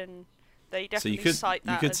edition, they definitely cite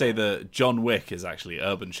that. You could say that John Wick is actually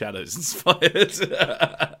Urban Shadows inspired.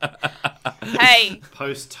 Hey,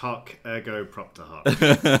 post hoc ergo propter hoc.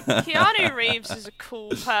 Keanu Reeves is a cool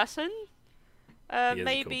person.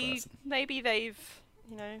 Maybe they've,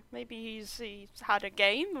 maybe he's had a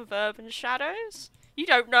game of Urban Shadows. You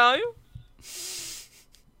don't know.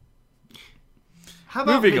 How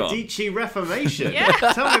about Medici Reformation? Yeah.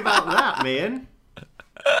 Tell me about that, Mian.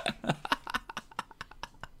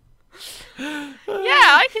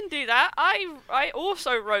 Yeah, I can do that. I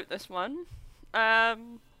also wrote this one.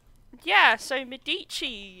 Yeah, so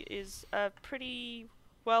Medici is a pretty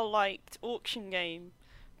well-liked auction game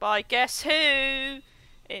by guess who?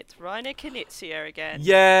 It's Reiner Knizia again.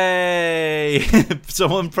 Yay!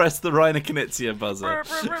 Someone press the Reiner Knizia buzzer.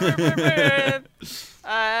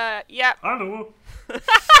 Yep. Hello.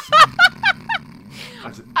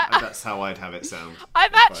 That's how I'd have it sound.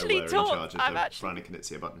 I've actually talked. Reiner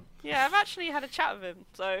Knizia button. Yeah, I've actually had a chat with him,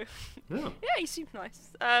 so yeah, he seemed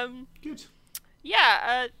nice. Good.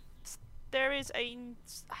 Yeah, there is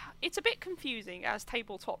it's a bit confusing, as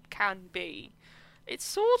tabletop can be. It's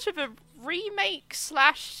sort of a remake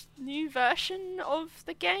 / new version of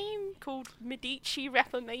the game called Medici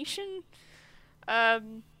Reformation,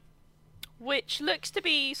 which looks to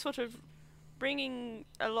be sort of bringing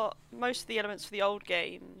most of the elements of the old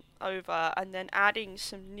game over and then adding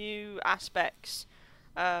some new aspects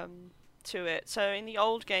to it. So in the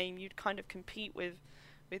old game, you'd kind of compete with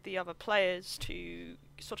the other players to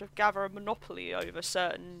sort of gather a monopoly over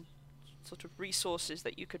certain sort of resources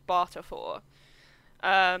that you could barter for.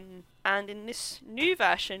 And in this new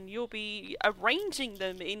version, you'll be arranging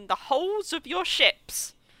them in the hulls of your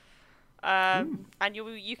ships. And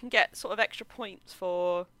you can get sort of extra points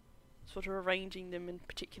for sort of arranging them in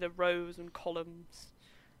particular rows and columns.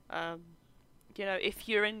 If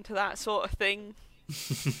you're into that sort of thing.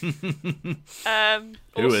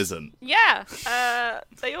 Who isn't? Yeah.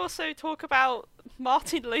 They also talk about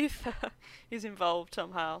Martin Luther is involved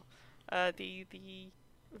somehow. The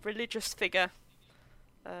religious figure.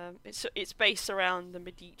 It's based around the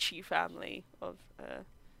Medici family of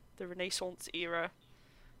the Renaissance era.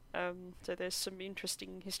 So there's some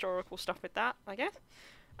interesting historical stuff with that, I guess.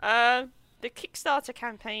 The Kickstarter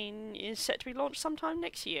campaign is set to be launched sometime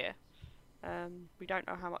next year. We don't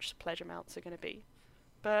know how much the pledge amounts are going to be.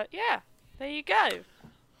 But yeah, there you go.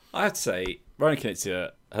 I have to say, Reiner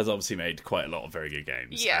Knizia has obviously made quite a lot of very good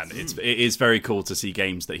games. Yes. And it is very cool to see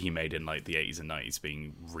games that he made in like the 80s and 90s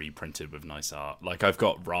being reprinted with nice art. Like I've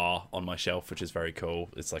got Ra on my shelf, which is very cool.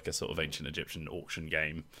 It's like a sort of ancient Egyptian auction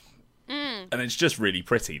game. And it's just really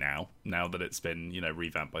pretty now that it's been,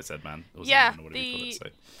 revamped by said man. Yeah,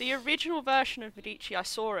 the original version of Medici, I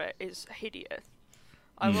saw it, is hideous.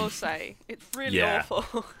 I will say. It's really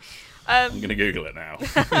awful. I'm going to Google it now.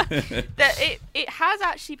 It has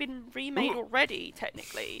actually been remade already,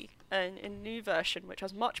 technically, in a new version, which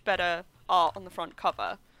has much better art on the front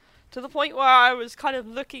cover. To the point where I was kind of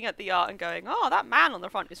looking at the art and going, oh, that man on the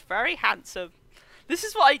front is very handsome. This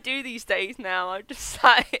is what I do these days now. I'm just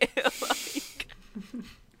sat here, like...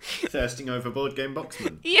 thirsting over Board Game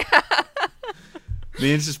Boxman. Yeah.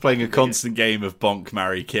 Ian's just playing a constant game of bonk,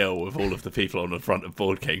 marry, kill with all of the people on the front of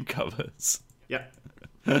board game covers. Yeah.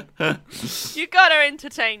 You gotta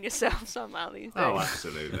entertain yourself somehow these days. Oh,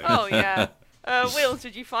 absolutely. Oh, yeah. Will,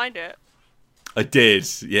 did you find it? I did.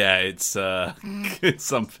 Yeah, it's it's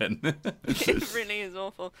something. It really is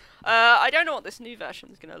awful. I don't know what this new version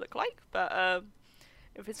is going to look like, but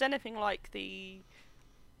if it's anything like the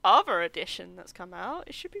other edition that's come out,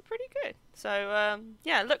 it should be pretty good. So,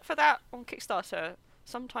 yeah, look for that on Kickstarter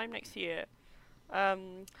sometime next year.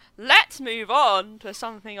 Let's move on to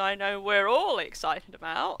something I know we're all excited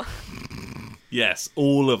about. Yes,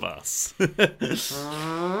 all of us.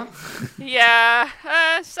 Yeah,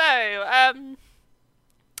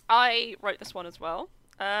 I wrote this one as well.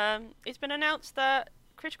 It's been announced that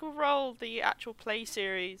Critical Role, the actual play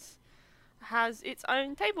series, has its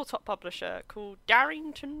own tabletop publisher called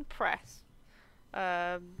Darrington Press.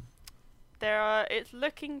 It's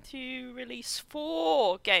looking to release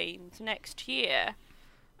 4 games next year.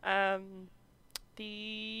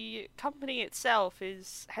 The company itself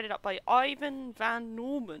is headed up by Ivan Van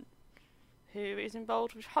Norman, who is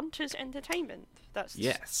involved with Hunters Entertainment. That's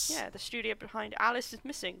the studio behind Alice is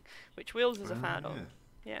Missing, which Wills is a fan of.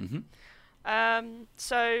 Yeah. Mm-hmm.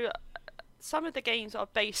 So some of the games are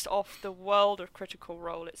based off the world of Critical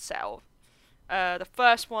Role itself. The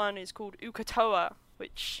first one is called Ukatoa,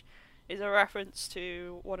 which is a reference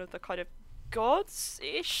to one of the kind of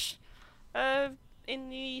gods-ish in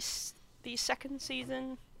the second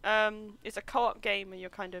season. It's a co-op game where you're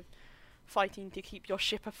kind of fighting to keep your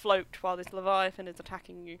ship afloat while this Leviathan is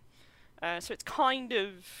attacking you. So it's kind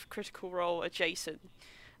of Critical Role adjacent.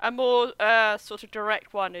 A more sort of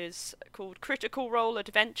direct one is called Critical Role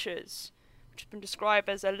Adventures, which has been described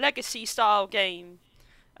as a legacy-style game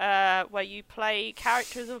where you play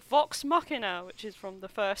characters of Vox Machina, which is from the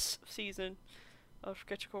first season of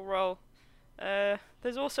Critical Role.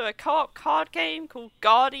 There's also a co-op card game called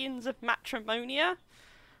Guardians of Matrimonia,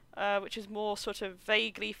 which is more sort of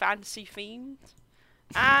vaguely fantasy-themed.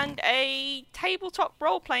 And a tabletop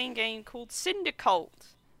role-playing game called Cindercult,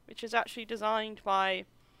 which is actually designed by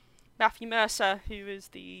Matthew Mercer, who is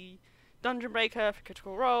the Dungeon Breaker for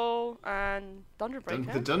Critical Role, and Dungeon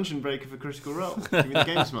Breaker? The Dungeon Breaker for Critical Role. You mean the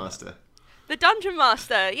Games Master? The Dungeon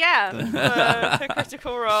Master, yeah, for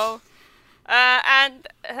Critical Role. And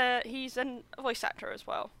he's a voice actor as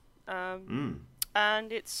well.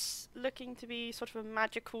 And it's looking to be sort of a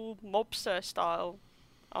magical mobster-style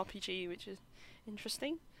RPG, which is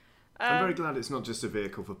interesting. I'm very glad it's not just a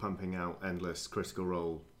vehicle for pumping out endless Critical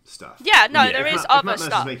Role stuff. Yeah, no, there is other stuff.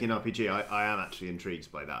 If Matt making an RPG, I am actually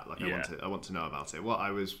intrigued by that. Like, I want to know about it.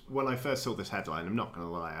 When I first saw this headline, I'm not going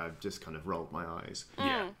to lie, I just kind of rolled my eyes.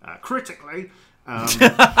 Yeah. Critically. Because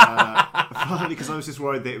I was just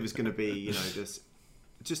worried that it was going to be,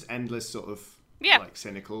 just endless sort of like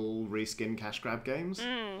cynical reskin cash grab games.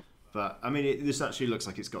 But I mean, this actually looks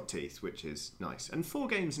like it's got teeth, which is nice. And 4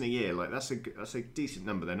 games in a year, like that's a decent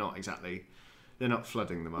number. They're not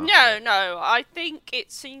flooding the market. No. I think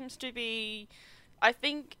it seems to be. I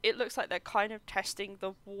think it looks like they're kind of testing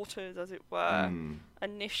the waters, as it were,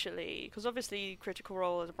 initially, because obviously Critical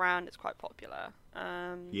Role as a brand is quite popular.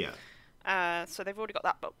 So they've already got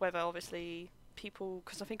that, but whether obviously people,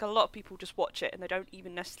 because I think a lot of people just watch it and they don't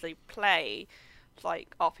even necessarily play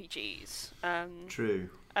like RPGs. True.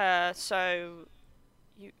 So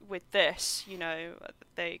with this,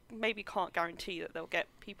 they maybe can't guarantee that they'll get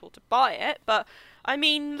people to buy it, but I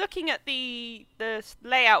mean, looking at the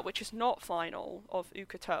layout, which is not final, of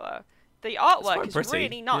Ukatoa, the artwork is pretty.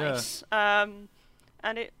 really nice. Yeah.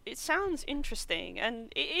 And it sounds interesting,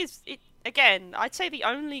 and again, I'd say the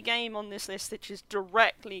only game on this list which is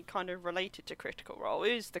directly kind of related to Critical Role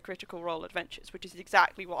is the Critical Role Adventures, which is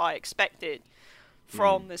exactly what I expected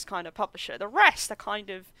from this kind of publisher. The rest are kind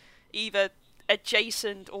of either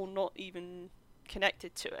adjacent or not even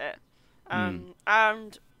connected to it.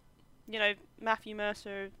 And, Matthew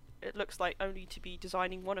Mercer, it looks like only to be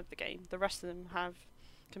designing one of the game. The rest of them have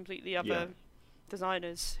completely other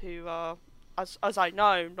designers who are, as I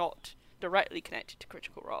know, not directly connected to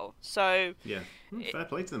Critical Role. So fair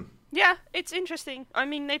play to them. Yeah, it's interesting. I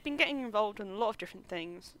mean, they've been getting involved in a lot of different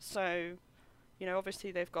things. So,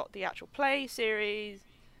 obviously they've got the actual play series.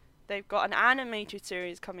 They've got an animated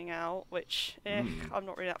series coming out, which I'm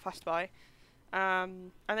not really that fussed by.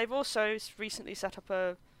 And they've also recently set up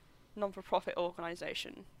a non-for-profit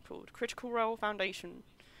organisation called Critical Role Foundation.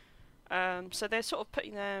 So they're sort of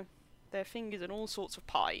putting their fingers in all sorts of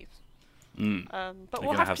pies. But they're we'll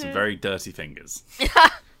going to have some very dirty fingers.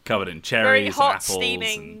 Covered in very cherries hot, and apples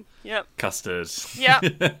steaming, and custard. Yep.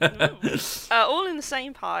 All in the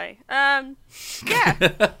same pie.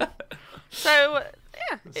 So,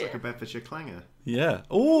 it's like a Bedfordshire clanger. Yeah.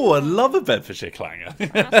 Oh, I love a Bedfordshire clanger.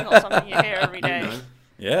 That's not something you hear every day.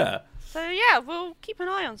 Yeah. So yeah, we'll keep an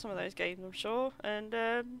eye on some of those games, I'm sure, and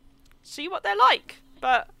see what they're like.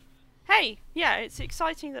 But hey, yeah, it's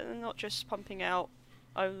exciting that they're not just pumping out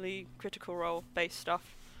only Critical Role based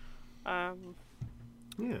stuff. So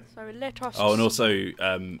let us. Oh, and also,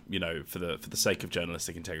 for the sake of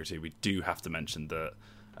journalistic integrity, we do have to mention that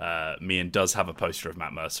Mian does have a poster of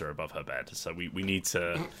Matt Mercer above her bed, so we need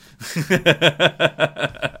to.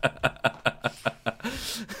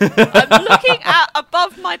 I'm looking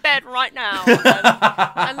above my bed right now,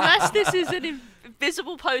 unless this is an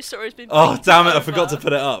invisible poster or has been. Oh damn it! I forgot to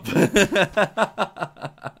put it up.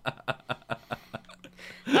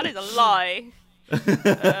 That is a lie.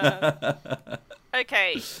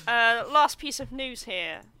 Okay, last piece of news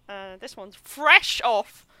here. This one's fresh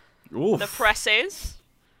off the presses.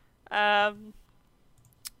 There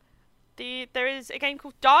is a game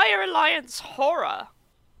called Dire Alliance Horror,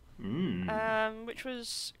 which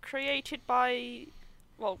was co-created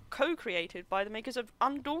by the makers of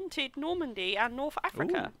Undaunted Normandy and North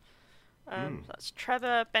Africa. That's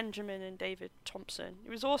Trevor Benjamin and David Thompson.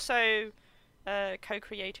 It was also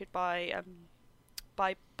co-created by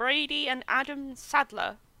Brady and Adam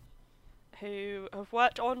Sadler, who have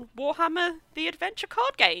worked on Warhammer the Adventure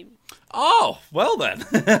card game. Oh, well then.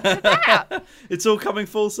 Yeah. It's all coming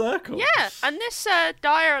full circle. Yeah, and this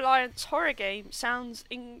Dire Alliance horror game sounds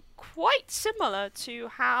quite similar to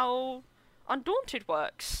how Undaunted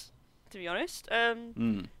works, to be honest.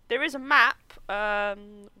 There is a map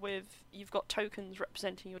with, you've got tokens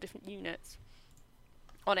representing your different units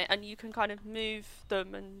on it, and you can kind of move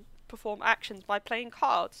them and perform actions by playing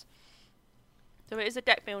cards. So it is a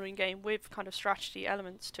deck building game with kind of strategy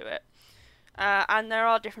elements to it. And there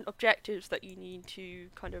are different objectives that you need to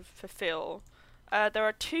kind of fulfill. There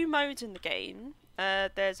are 2 modes in the game.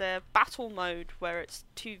 There's a battle mode where it's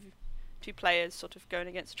two players sort of going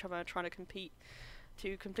against each other trying to compete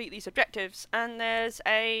to complete these objectives. And there's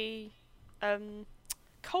a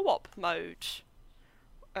co-op mode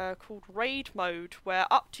called Raid mode, where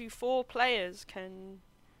up to 4 players can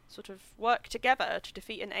sort of work together to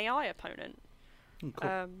defeat an AI opponent.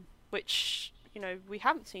 Cool. Which, we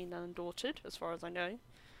haven't seen Undaunted, as far as I know.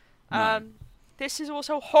 No. This is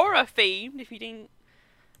also horror themed, if you didn't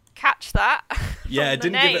catch that. Yeah, it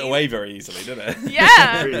didn't give it away very easily, did it?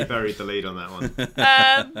 Yeah. Really buried the lead on that one.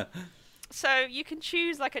 So you can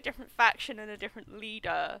choose like a different faction and a different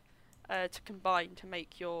leader to combine to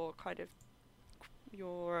make your kind of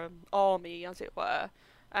your army, as it were.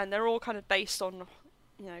 And they're all kind of based on,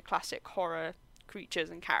 classic horror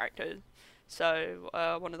creatures and characters. So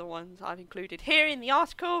one of the ones I've included here in the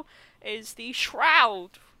article is the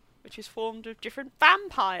Shroud, which is formed of different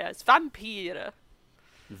vampires. Vampire.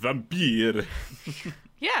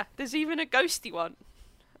 Yeah, there's even a ghosty one.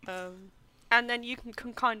 And then you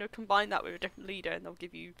can kind of combine that with a different leader, and they'll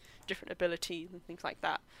give you different abilities and things like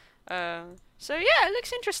that. So yeah, it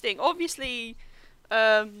looks interesting. Obviously,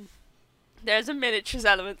 there's a miniatures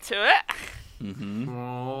element to it. Mm-hmm.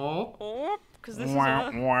 Because this is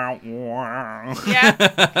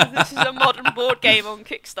this is a modern board game on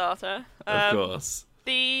Kickstarter. Of course.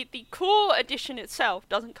 The core edition itself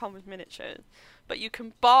doesn't come with miniatures, but you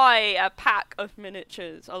can buy a pack of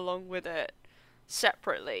miniatures along with it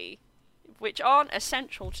separately, which aren't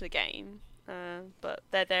essential to the game, but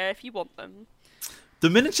they're there if you want them.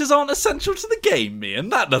 The miniatures aren't essential to the game, Ian.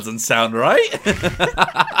 That doesn't sound right.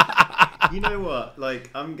 You know what?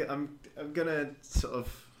 Like, I'm gonna sort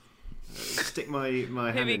of stick my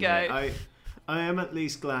hand Here we in go. here. I am at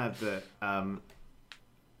least glad that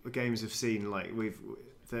the games have seen, like,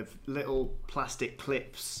 the little plastic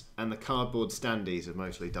clips and the cardboard standees have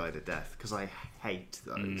mostly died a death, because I hate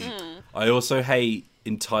those. I also hate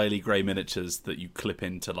entirely grey miniatures that you clip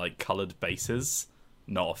into like coloured bases.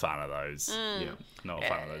 Not a fan of those. Yeah. Not a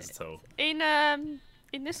fan of those at all.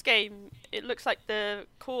 In this game, it looks like the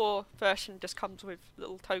core version just comes with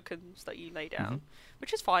little tokens that you lay down,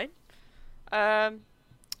 which is fine.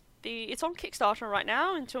 It's on Kickstarter right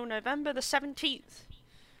now until November the 17th,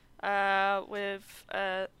 with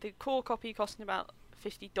the core copy costing about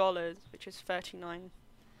 $50, which is £39.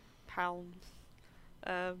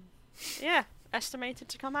 Yeah, estimated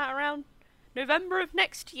to come out around November of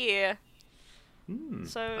next year.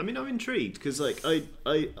 So I mean, I'm intrigued because, like,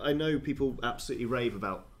 I know people absolutely rave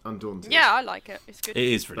about Undaunted. yeah, I like it. It's good. It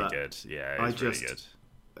is really But good. Yeah, it's really good.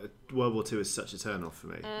 World War II is such a turn off for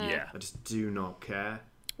me. Yeah. I just do not care.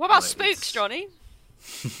 What about Like, Spooks, Johnny?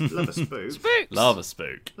 Love a spook. Spooks. Love a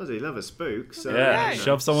spook. Bloody love a spook. So, Yeah, Yeah.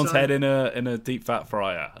 shove someone's So- head in a deep fat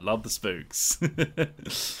fryer. Love the spooks.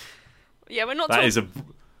 Yeah, we're not That talking.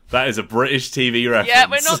 is a British TV reference. Yeah,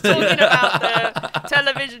 we're not talking about the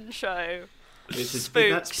television show. Spooks.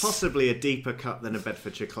 That's possibly a deeper cut than a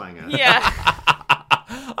Bedfordshire clanger. Yeah.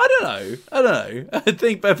 I don't know. I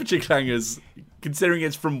think Bedfordshire Clangers, considering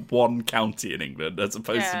it's from one county in England as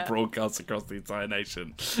opposed Yeah. to broadcast across the entire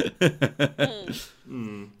nation. Yeah,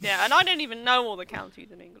 and I don't even know all the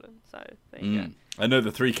counties in England, so there you go. I know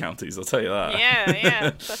the 3 counties, I'll tell you that.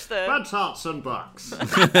 Yeah. That's the Hearts and bucks.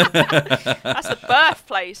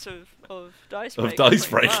 birthplace of Dicebreaker. Of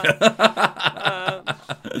Dicebreaker.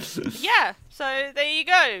 Yeah, so there you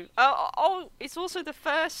go. It's also the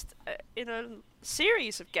first in a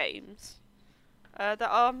series of games that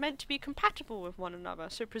are meant to be compatible with one another.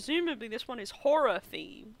 So presumably this one is horror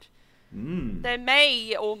themed. There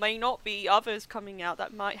may or may not be others coming out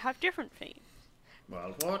that might have different themes.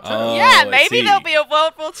 World War II. Oh, Yeah, I maybe see. there'll be a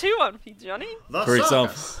World War II one for you, Johnny. The For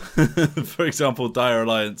circus. example, Dire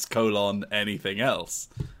Alliance : anything else.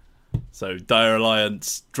 So Dire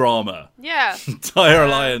Alliance drama, Yeah. Dire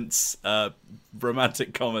Alliance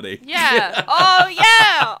romantic comedy. Yeah. Oh,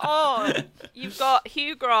 yeah. Oh, you've got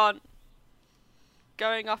Hugh Grant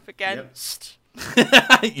going up against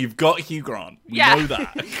You've got Hugh Grant. We Yeah. know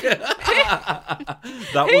that.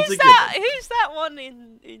 Who's that one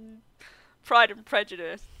in Pride and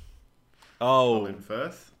Prejudice? Oh, Colin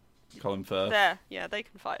Firth. Colin Firth. There, yeah, they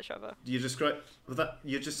can fight each other. You're just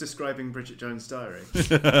describing Bridget Jones' Diary,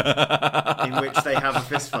 in which they have a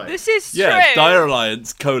fist fight. This is Yeah, true. Dire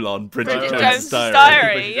Alliance, Bridget Jones'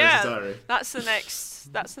 Diary. Bridget Yeah, Jones' Diary. that's the next.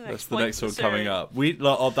 That's the next. That's the next one coming up.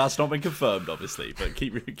 That's not been confirmed, obviously, but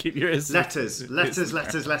keep your ears. Letters.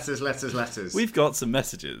 We've got some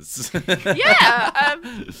messages. Yeah.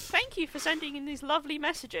 Thank you for sending in these lovely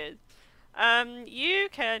messages. You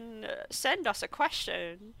can send us a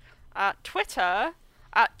question at Twitter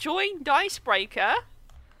at JoinDicebreaker.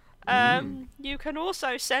 You can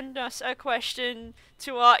also send us a question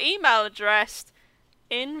to our email address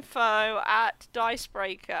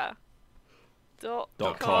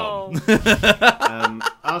info@dicebreaker.com.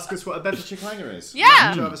 Ask us what a Bedfordshire clanger is.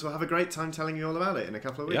 Yeah. Jarvis will have a great time telling you all about it in a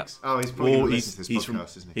couple of weeks. Yeah. Oh, he's probably going to listen to this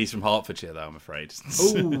podcast, isn't he? He's from Hertfordshire, though, I'm afraid.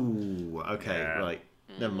 Ooh, okay, Yeah. right.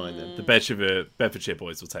 Never mind then. The Bedfordshire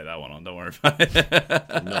boys will take that one on. Don't worry about it.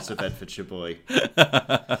 Not a Bedfordshire boy.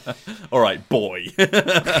 All right, boy.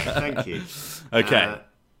 Thank you. Okay.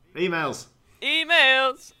 Emails. Okay.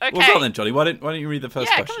 Well done then, Johnny. Why don't you read the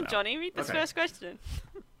first question? Come on, Johnny. Read this first question.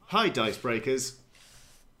 Hi, Dice Breakers.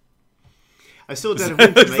 I saw Dead of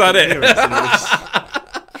Winter Is make that an it?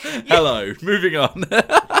 appearance in Hello. Moving on.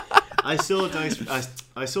 I saw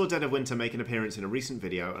Dead of Winter make an appearance in a recent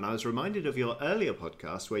video, and I was reminded of your earlier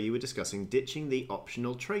podcast where you were discussing ditching the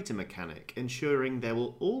optional traitor mechanic, ensuring there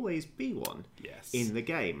will always be one in the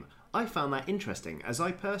game. I found that interesting, as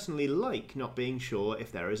I personally like not being sure if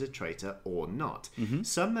there is a traitor or not.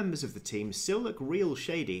 Some members of the team still look real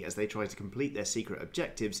shady as they try to complete their secret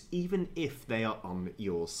objectives, even if they are on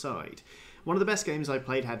your side. One of the best games I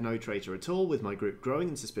played had no traitor at all, with my group growing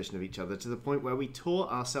in suspicion of each other to the point where we tore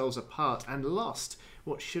ourselves apart and lost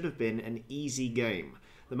what should have been an easy game.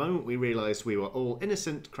 The moment we realised we were all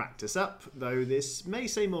innocent cracked us up, though this may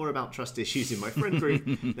say more about trust issues in my friend group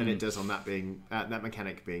than it does on that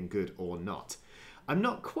mechanic being good or not. I'm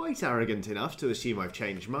not quite arrogant enough to assume I've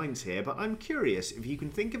changed minds here, but I'm curious if you can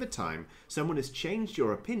think of a time someone has changed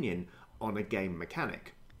your opinion on a game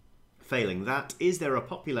mechanic. Failing that, is there a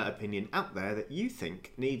popular opinion out there that you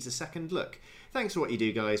think needs a second look? Thanks for what you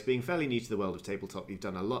do, guys. Being fairly new to the world of tabletop, you've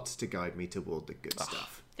done a lot to guide me toward the good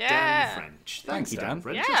stuff. Yeah. Dan French. Thanks, Thank you, Dan Dan.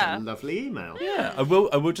 French. Yeah. That's a lovely email. Yeah, I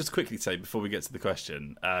will just quickly say before we get to the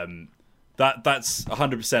question, that's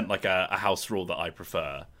 100% like a house rule that I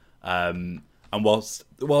prefer. And whilst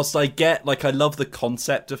I get, like, I love the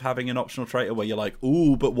concept of having an optional traitor where you're like,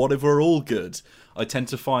 ooh, but what if we're all good? I tend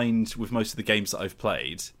to find with most of the games that I've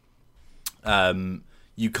played,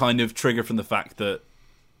 you kind of trigger from the fact that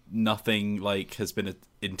nothing like has been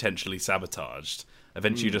intentionally sabotaged.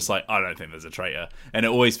 Eventually you're just like, I don't think there's a traitor, and it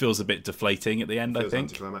always feels a bit deflating at the end. I think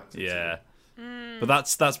anticlimactic, yeah. But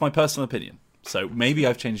that's my personal opinion, so maybe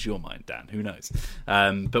I've changed your mind, Dan, who knows.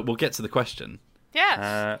 But we'll get to the question.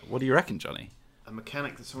 Yes. What do you reckon, Johnny? A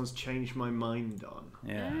mechanic that someone's changed my mind on.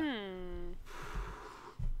 Yeah.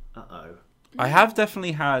 Uh-oh. I have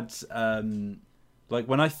definitely had like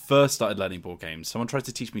when I first started learning board games, someone tried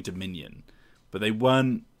to teach me Dominion, but they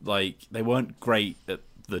weren't great at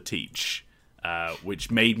the teach, which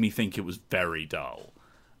made me think it was very dull.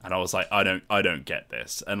 And I was like, I don't get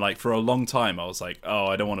this. And like for a long time, I was like, oh,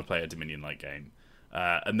 I don't want to play a Dominion-like game.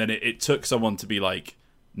 And then it took someone to be like,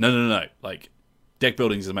 no, like deck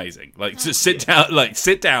building is amazing. Like just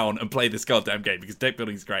sit down and play this goddamn game because deck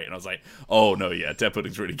building is great. And I was like, oh no, yeah, deck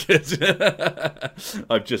building's really good.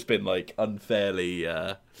 I've just been like unfairly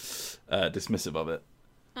dismissive of it.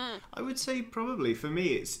 I would say probably for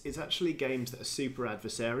me it's actually games that are super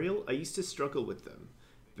adversarial. I used to struggle with them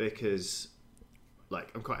because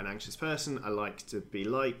like I'm quite an anxious person. I like to be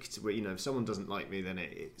liked. Where, you know, if someone doesn't like me, then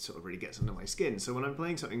it sort of really gets under my skin. So when I'm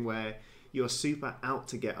playing something where you're super out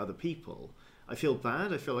to get other people, I feel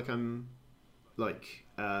bad. I feel like I'm like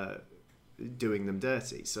doing them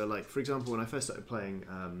dirty. So like for example, when I first started playing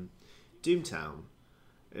Doomtown,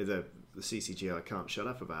 the CCG I can't shut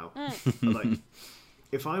up about, like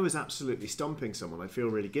if I was absolutely stomping someone, I'd feel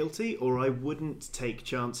really guilty, or I wouldn't take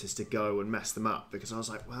chances to go and mess them up because I was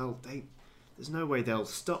like, well, there's no way they'll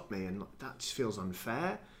stop me, and that just feels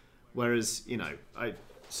unfair. Whereas, you know, I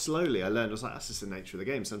learned, I was like, that's just the nature of the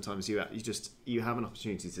game. Sometimes you have an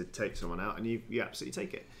opportunity to take someone out, and you absolutely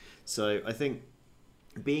take it. So I think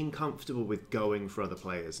being comfortable with going for other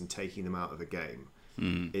players and taking them out of a game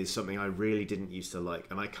is something I really didn't used to like,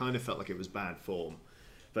 and I kind of felt like it was bad form.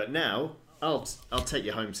 But now I'll take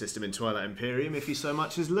your home system in Twilight Imperium if you so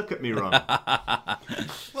much as look at me wrong.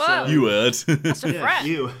 Well, you heard. That's a threat.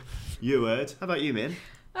 You heard. How about you, Min?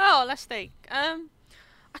 Oh, let's think.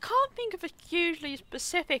 I can't think of a hugely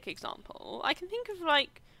specific example. I can think of,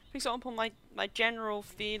 like, for example, my general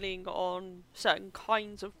feeling on certain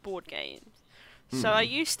kinds of board games. So I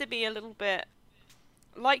used to be a little bit,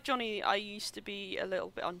 like Johnny, I used to be a little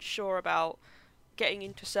bit unsure about getting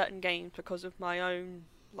into certain games because of my own,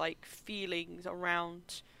 like, feelings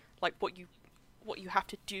around, like, what you have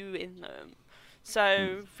to do in them.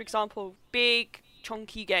 So, for example, big,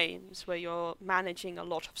 chunky games where you're managing a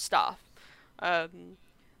lot of stuff.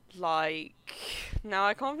 Like, now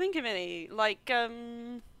I can't think of any. Like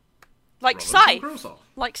Scythe.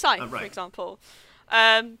 Like Scythe, for example.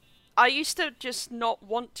 I used to just not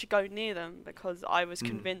want to go near them because I was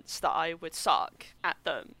convinced that I would suck at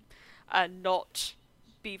them and not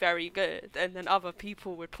be very good, and then other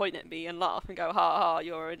people would point at me and laugh and go, ha ha,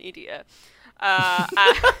 you're an idiot.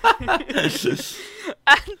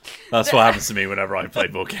 That's what happens to me whenever I play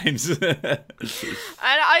board games. And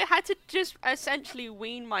I had to just essentially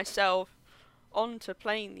wean myself onto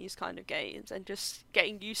playing these kind of games and just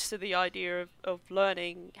getting used to the idea of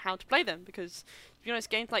learning how to play them, because to be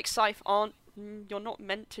honest, games like Scythe you're not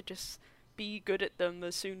meant to just be good at them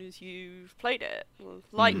as soon as you've played it.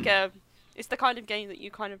 Like it's the kind of game that you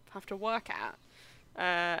kind of have to work at,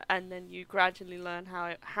 and then you gradually learn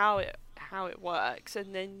how it works,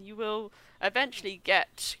 and then you will eventually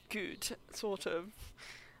get good, sort of,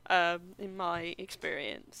 in my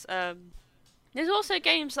experience. There's also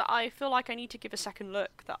games that I feel like I need to give a second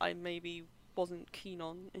look that I maybe wasn't keen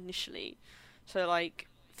on initially. So, like,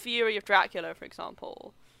 Fury of Dracula, for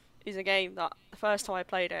example, is a game that the first time I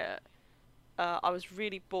played it, I was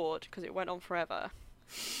really bored because it went on forever.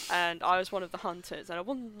 And I was one of the hunters, and I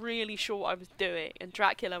wasn't really sure what I was doing. And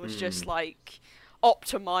Dracula was just, like,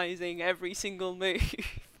 optimizing every single move.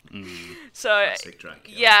 So, classic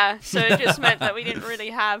Dracula. Yeah, so it just meant that we didn't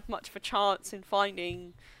really have much of a chance in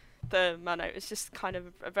finding them. And it was just kind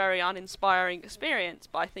of a very uninspiring experience.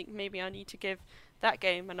 But I think maybe I need to give that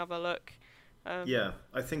game another look. Yeah,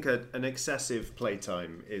 I think an excessive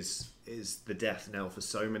playtime is the death knell for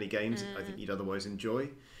so many games I think you'd otherwise enjoy.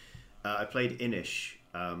 I played Inish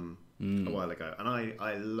a while ago, and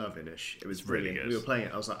I love Inish. It was brilliant. Really, we were playing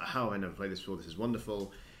it. I was like, how have I never played this before? This is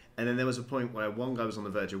wonderful. And then there was a point where one guy was on the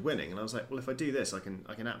verge of winning, and I was like, well, if I do this, I can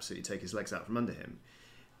absolutely take his legs out from under him.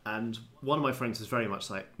 And one of my friends was very much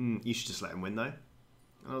like, you should just let him win, though. And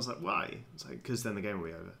I was like, why? It's like, because then the game will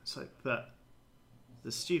be over. It's like, but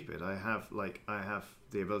that's stupid. I have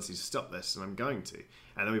the ability to stop this, and I'm going to.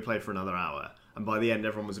 And then we played for another hour, and by the end,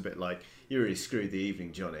 everyone was a bit like, "You really screwed the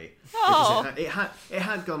evening, Johnny." Oh. Because it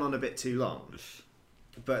had gone on a bit too long,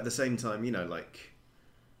 but at the same time, like,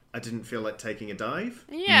 I didn't feel like taking a dive.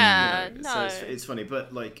 Yeah, no. So it's funny,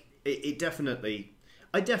 but like, I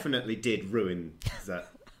definitely did ruin that.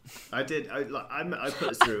 I put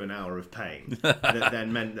us through an hour of pain that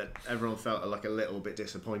then meant that everyone felt like a little bit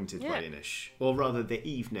disappointed by Inish, or rather the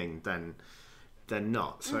evening than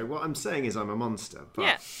not. So what I'm saying is I'm a monster.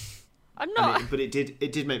 But I'm not. But it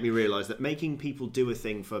did make me realise that making people do a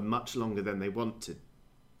thing for much longer than they want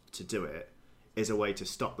to do it is a way to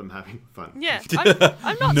stop them having fun. Yeah,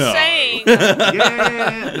 I'm not saying.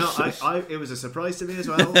 Yeah. No, it was a surprise to me as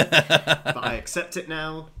well, but I accept it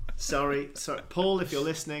now. Sorry, Paul, if you're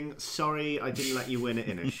listening, sorry I didn't let you win at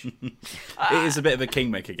Inish. It is a bit of a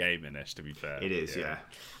kingmaker game, Inish, to be fair. It is, yeah.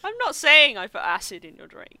 I'm not saying I put acid in your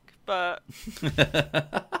drink, but...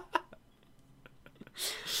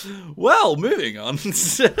 Well, moving on.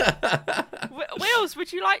 Wills,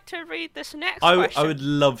 would you like to read this next question? I would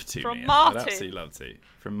love to, From Ian. Martin. I'd absolutely love to.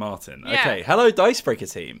 From Martin. Yeah. Okay, hello Dicebreaker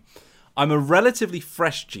team. I'm a relatively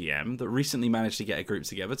fresh GM that recently managed to get a group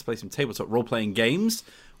together to play some tabletop role-playing games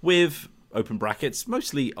with, open brackets,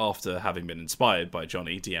 mostly after having been inspired by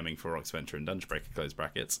Johnny DMing for Rock's Venture and Dungeon Breaker, close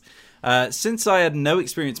brackets. Since I had no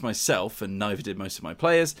experience myself, and neither did most of my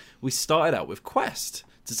players, we started out with Quest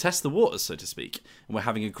to test the waters, so to speak, and we're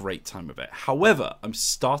having a great time with it. However, I'm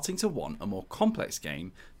starting to want a more complex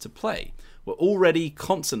game to play. We're already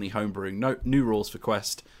constantly homebrewing new rules for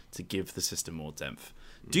Quest to give the system more depth.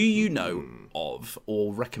 Do you know of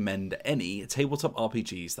or recommend any tabletop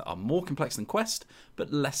RPGs that are more complex than Quest,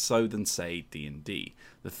 but less so than, say, D&D?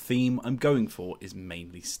 The theme I'm going for is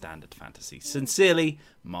mainly standard fantasy. Sincerely,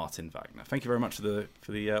 Martin Wagner. Thank you very much for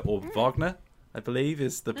the or Wagner, I believe,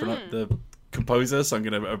 is the composer, so I'm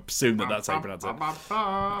going to assume that that's how you pronounce it.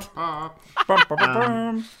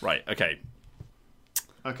 Right, okay.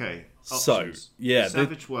 Okay. So, options. yeah.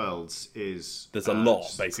 Savage Worlds is... There's a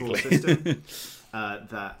lot, basically.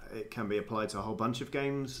 that it can be applied to a whole bunch of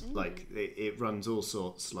games. Like it runs all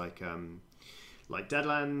sorts, like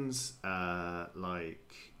Deadlands,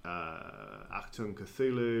 like Achtung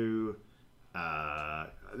Cthulhu.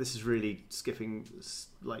 This is really skipping,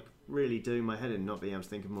 like really doing my head in, not being able to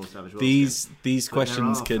think of more Savage Worlds. These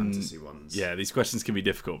questions can, ones. yeah, these questions can be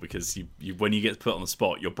difficult because you when you get put on the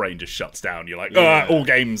spot, your brain just shuts down. You're like, all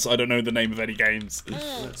games. I don't know the name of any games.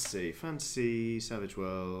 Let's see, fantasy, Savage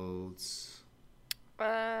Worlds.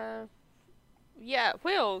 Yeah,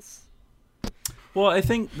 Wheels. Well, I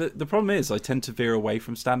think the problem is I tend to veer away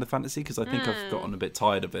from standard fantasy because I think I've gotten a bit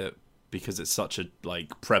tired of it because it's such a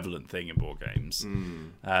prevalent thing in board games.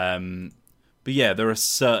 But yeah, there are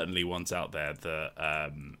certainly ones out there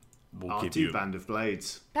that will give you Band of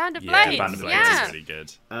Blades. Band of Blades is really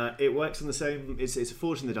good. It works on the same. It's a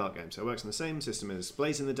Forged in the Dark game, so it works on the same system as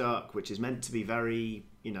Blades in the Dark, which is meant to be very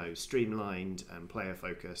streamlined and player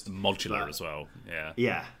focused, modular as well.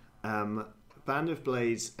 Yeah. Band of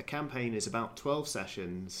Blades, a campaign is about 12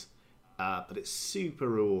 sessions, but it's super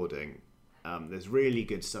rewarding. There's really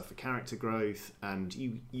good stuff for character growth, and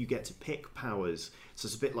you get to pick powers. So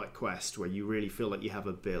it's a bit like Quest, where you really feel like you have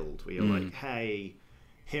a build, where you're like, hey,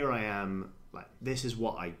 here I am, like this is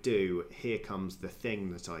what I do, here comes the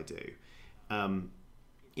thing that I do.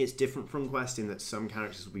 It's different from Quest in that some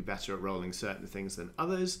characters will be better at rolling certain things than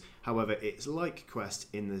others. However, it's like Quest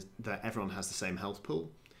in that everyone has the same health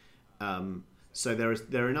pool. So there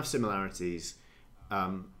are enough similarities.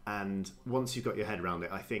 And once you've got your head around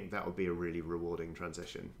it, I think that would be a really rewarding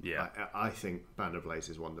transition. Yeah, I think Band of Blades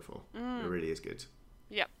is wonderful. It really is good.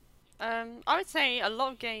 Yep. I would say a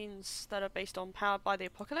lot of games that are based on Powered by the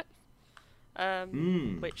Apocalypse,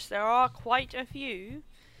 which there are quite a few.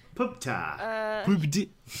 PUBG.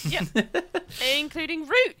 Yep. Including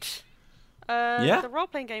Root. The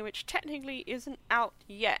role-playing game, which technically isn't out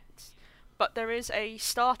yet. But there is a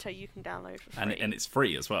starter you can download for free. And it's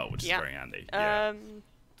free as well, which is very handy.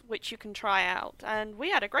 Which you can try out. And we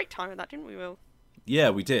had a great time with that, didn't we, Will? Yeah,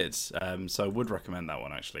 we did. So I would recommend that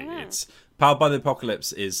one, actually. It's Powered by the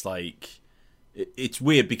Apocalypse is like... It's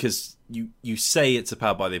weird because you say it's a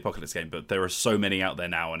Powered by the Apocalypse game, but there are so many out there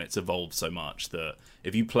now and it's evolved so much that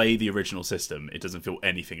if you play the original system, it doesn't feel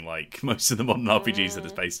anything like most of the modern RPGs that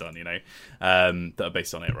it's based on, that are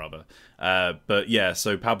based on it, rather. But yeah,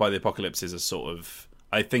 so Powered by the Apocalypse is a sort of...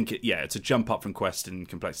 I think, it's a jump up from Quest in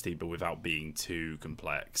complexity, but without being too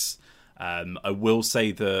complex. I will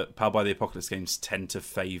say that Powered by the Apocalypse games tend to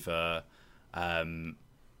favour...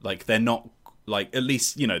 they're not... at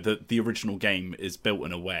least, the original game is built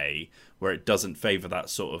in a way where it doesn't favour that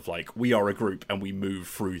sort of, we are a group and we move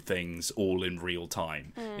through things all in real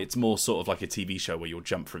time. It's more sort of like a TV show where you'll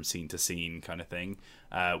jump from scene to scene kind of thing,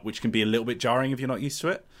 which can be a little bit jarring if you're not used to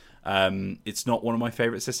it. It's not one of my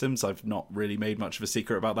favourite systems. I've not really made much of a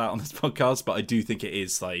secret about that on this podcast, but I do think it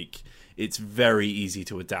is, it's very easy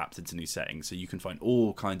to adapt into new settings, so you can find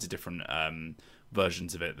all kinds of different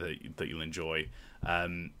versions of it that you'll enjoy.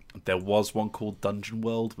 There was one called Dungeon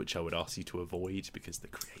World, which I would ask you to avoid because the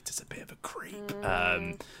creator's a bit of a creep.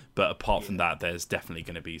 But apart from that, there's definitely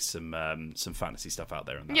going to be some fantasy stuff out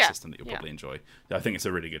there in that system that you'll probably enjoy. I think it's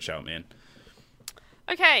a really good shout, man.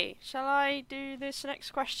 Okay, shall I do this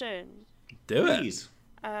next question? Do Please.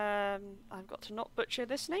 I've got to not butcher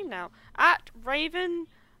this name now. At Raven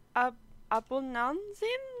Abunanzin?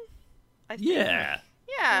 Yeah.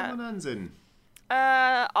 Abunanzin.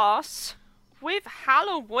 Asks, with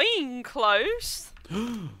Halloween close,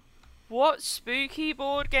 what spooky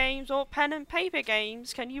board games or pen and paper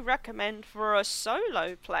games can you recommend for a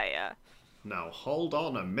solo player? Now hold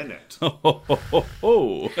on a minute. Love the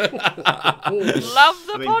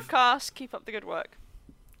podcast. Keep up the good work.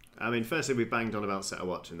 Firstly, we banged on about Set a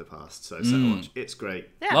Watch in the past, so Set a Watch, it's great.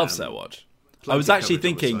 Yeah. Love Set a Watch. I was actually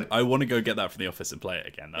thinking I want to go get that from the office and play it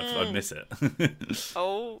again. I miss it.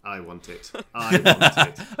 I want it. I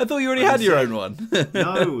thought you already had your own one.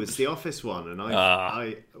 No, it's the office one, and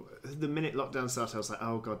I the minute lockdown started, I was like,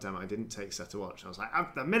 oh god damn it, I didn't take Set a Watch. I was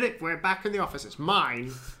like, the minute we're back in the office, it's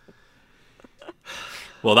mine.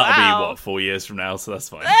 Well, that'll be 4 years from now, so that's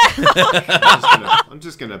fine. I'm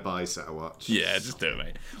just gonna buy Set a Watch. Yeah, just do it,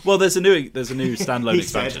 mate. Well, there's a new standalone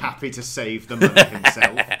expansion. Said, happy to save the money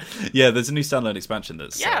himself. Yeah, there's a new standalone expansion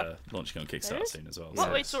that's launching on Kickstarter soon as well.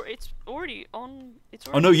 Well, it's already on.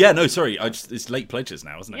 Sorry. It's late pledges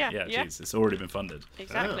now, isn't it? Yeah. Jeez, it's already been funded.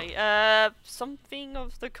 Exactly. Something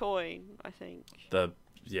of the coin, I think.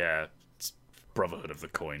 Brotherhood of the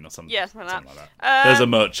Coin or something. Yeah, something like that. There's a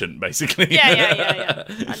merchant, basically. Yeah.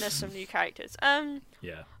 And there's some new characters. In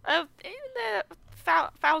the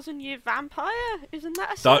Thousand Year Vampire? Isn't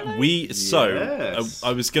that a solo? Yes.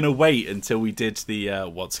 I was going to wait until we did the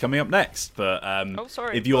what's coming up next, but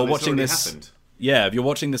sorry. if you're watching this, happened. Yeah, if you're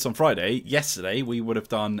watching this on Friday, yesterday we would have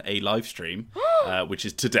done a live stream, which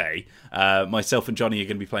is today. Myself and Johnny are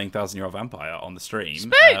going to be playing Thousand Year Old Vampire on the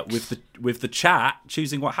stream with the chat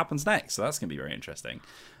choosing what happens next. So that's going to be very interesting.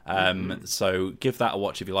 So give that a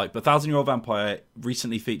watch if you like. But Thousand Year Old Vampire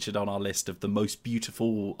recently featured on our list of the most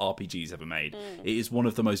beautiful RPGs ever made. It is one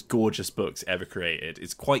of the most gorgeous books ever created.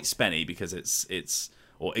 It's quite spenny because it's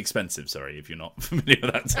or expensive, sorry, if you're not familiar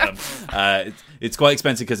with that term. It's quite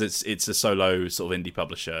expensive because it's a solo sort of indie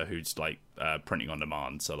publisher who's like printing on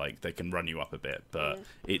demand, so like they can run you up a bit, but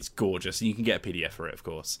it's gorgeous. And you can get a PDF for it, of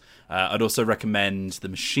course. I'd also recommend The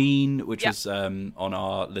Machine, which is on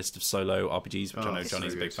our list of solo RPGs, which I know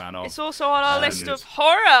Johnny's a big fan of. It's also on our list of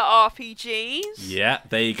horror RPGs. Yeah,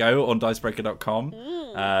 there you go, on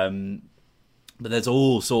dicebreaker.com. But there's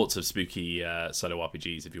all sorts of spooky solo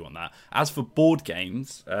RPGs if you want that. As for board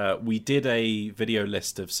games, we did a video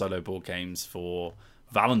list of solo board games for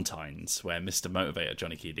Valentine's, where Mr. Motivator,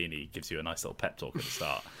 Johnny Chiodini, gives you a nice little pep talk at the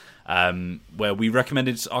start, where we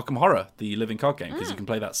recommended Arkham Horror, the living card game, because you can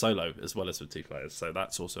play that solo as well as with 2 players. So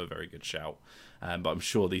that's also a very good shout. But I'm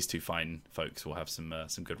sure these two fine folks will have some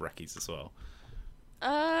good recce's as well.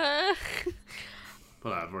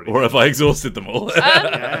 Well, or have I exhausted them all?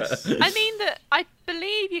 Yes. I mean, I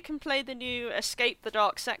believe you can play the new Escape the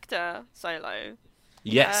Dark Sector solo.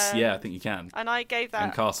 Yes, I think you can. And I gave that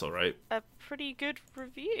and Castle, right? a pretty good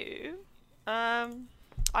review.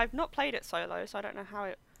 I've not played it solo, so I don't know how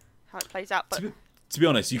it plays out. But to be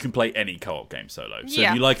honest, you can play any co-op game solo. So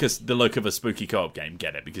if you like the look of a spooky co-op game,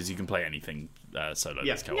 get it, because you can play anything solo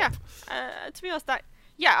that's co-op. Yeah. To be honest,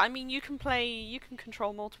 I mean, you can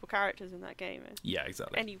control multiple characters in that game. Yeah,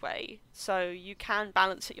 exactly. Anyway, so you can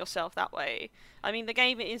balance it yourself that way. I mean, the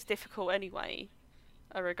game is difficult anyway,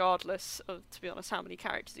 regardless of, to be honest, how many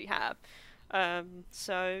characters you have.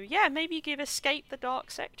 So yeah, maybe give Escape the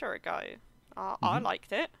Dark Sector a go. I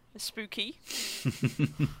liked it. It's spooky.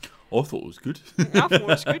 I thought it was good. I thought it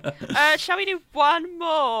was good. Shall we do one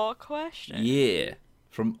more question? Yeah.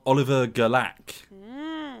 From Oliver Gerlach.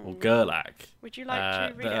 Or Gerlach. Would you like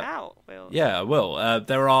to read it out, Will? Yeah, I will.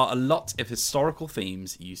 There are a lot of historical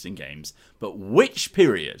themes used in games, but which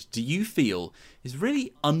period do you feel is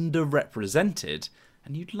really underrepresented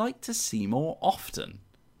and you'd like to see more often?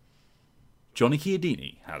 Johnny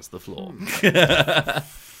Chiodini has the floor.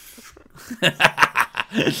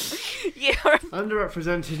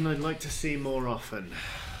 Underrepresented and I'd like to see more often.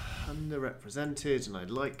 Underrepresented and I'd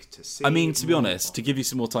like to see. I mean, to be honest, to give you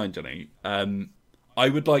some more time, Johnny, I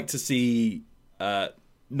would like to see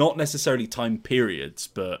not necessarily time periods,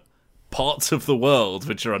 but parts of the world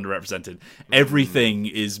which are underrepresented. Everything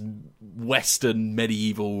is Western,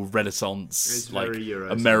 medieval, Renaissance, like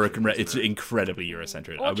American. It's incredibly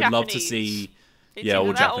Eurocentric. I would Japanese. love to see,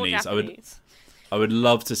 Or Japanese. Japanese. I would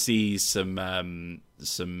love to see some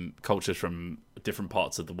cultures from different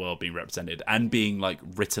parts of the world being represented and being like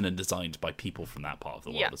written and designed by people from that part of the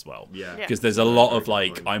world as well. Yeah. Because there's a lot of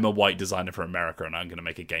like, I'm a white designer for America and I'm going to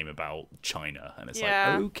make a game about China, and it's like,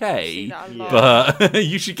 okay, but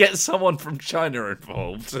you should get someone from China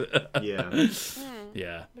involved. Yeah.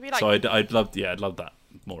 Yeah. Like, so I'd love that,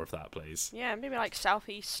 more of that, please. Yeah, maybe like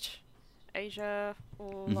Southeast Asia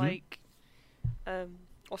or like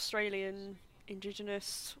Australian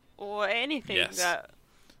indigenous or anything that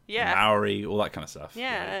Maori, all that kind of stuff.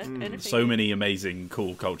 Yeah. So many amazing,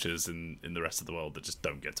 cool cultures in the rest of the world that just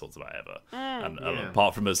don't get talked about ever. And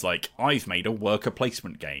apart from us, like, I've made a worker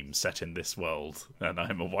placement game set in this world, and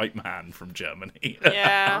I'm a white man from Germany.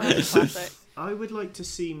 Yeah, classic. I would like to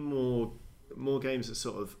see more games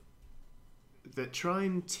that try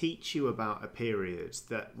and teach you about a period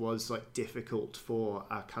that was like difficult for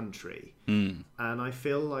our country. And I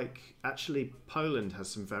feel like actually Poland has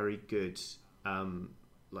some very good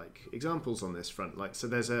like examples on this front. Like, so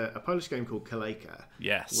there's a Polish game called Kolejka,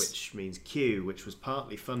 which means queue, which was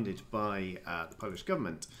partly funded by the Polish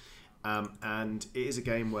government, and it is a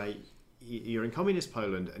game where you're in communist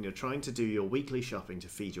Poland and you're trying to do your weekly shopping to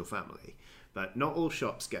feed your family. But not all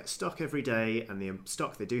shops get stock every day, and the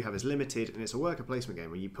stock they do have is limited, and it's a worker placement game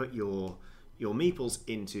where you put your meeples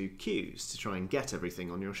into queues to try and get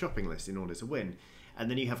everything on your shopping list in order to win.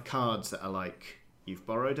 And then you have cards that are like, you've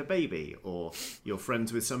borrowed a baby, or you're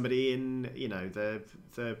friends with somebody in, you know,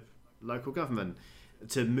 the local government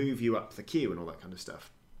to move you up the queue and all that kind of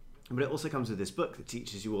stuff. But it also comes with this book that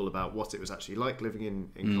teaches you all about what it was actually like living in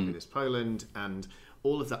communist Poland, and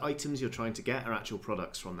all of the items you're trying to get are actual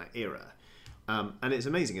products from that era. And it's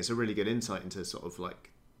amazing. It's a really good insight into sort of like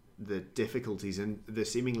the difficulties and the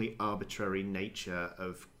seemingly arbitrary nature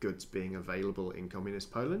of goods being available in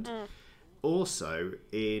communist Poland. Also,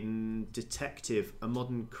 in Detective, a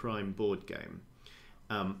modern crime board game,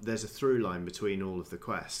 there's a through line between all of the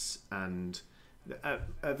quests, and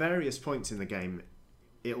at various points in the game,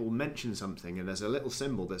 it will mention something, and there's a little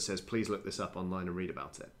symbol that says, please look this up online and read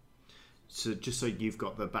about it. So just so you've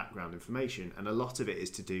got the background information, and a lot of it is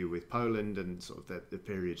to do with Poland and sort of the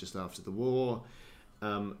period just after the war,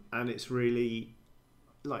 and it's really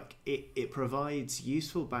like it provides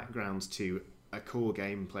useful backgrounds to a core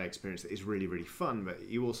gameplay experience that is really, really fun, but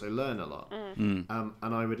you also learn a lot. And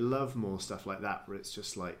I would love more stuff like that, where it's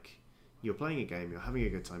just like you're playing a game, you're having a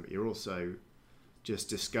good time, but you're also just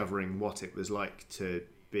discovering what it was like to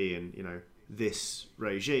be in, you know, this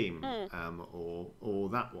regime, or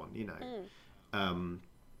that one, you know.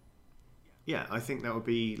 Yeah, I think that would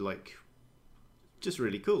be like just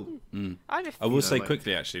really cool. I will say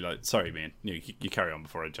quickly, actually, like, sorry, man, you carry on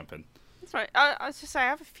before I jump in. That's right. I was just say I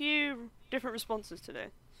have a few different responses to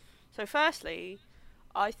this. So, firstly,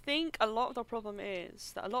 I think a lot of the problem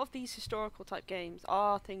is that a lot of these historical type games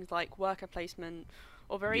are things like worker placement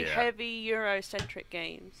or very heavy Eurocentric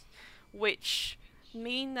games, which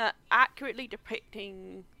mean that accurately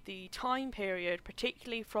depicting the time period,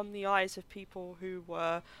 particularly from the eyes of people who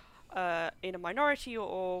were in a minority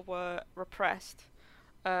or were repressed,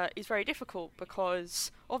 is very difficult,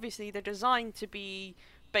 because obviously they're designed to be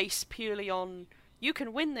based purely on you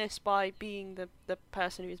can win this by being the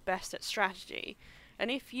person who is best at strategy.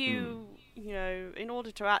 And if you, you know, in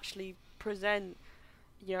order to actually present,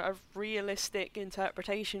 you know, a realistic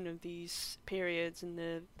interpretation of these periods and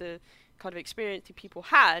the kind of experience that people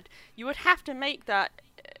had, you would have to make that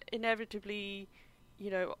inevitably,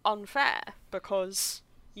 you know, unfair, because,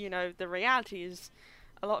 you know, the reality is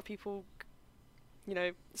a lot of people, you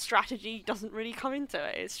know, strategy doesn't really come into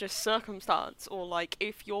it. It's just circumstance, or like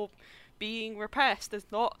if you're being repressed,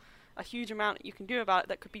 there's not a huge amount that you can do about it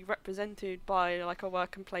that could be represented by like a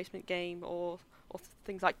work and placement game or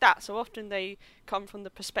things like that. So often they come from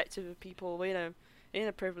the perspective of people, you know, in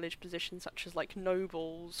a privileged position, such as like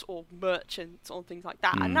nobles or merchants or things like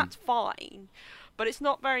that, and that's fine, but it's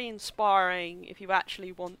not very inspiring if you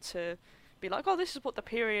actually want to be like, oh, this is what the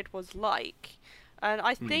period was like. And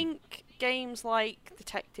I think games like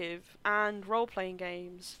Detective and role-playing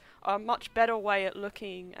games are a much better way at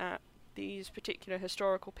looking at these particular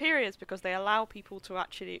historical periods, because they allow people to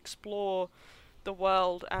actually explore the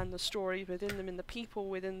world and the story within them and the people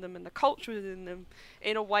within them and the culture within them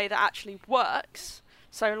in a way that actually works.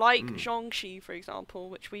 So like Zhongxi, for example,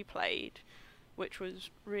 which we played, which was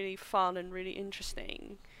really fun and really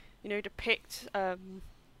interesting, you know, depict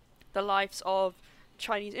the lives of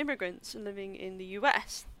Chinese immigrants living in the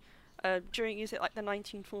US during, is it like the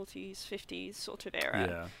 1940s, 50s sort of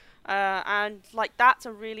era. And like that's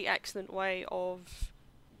a really excellent way of,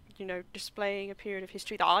 you know, displaying a period of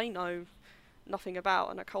history that I know nothing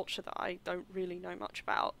about and a culture that I don't really know much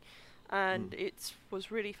about, and it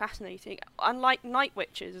was really fascinating. Unlike Night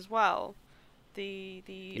Witches as well, the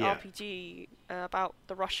RPG about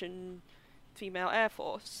the Russian female Air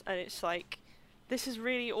Force, and it's like, this is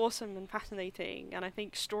really awesome and fascinating, and I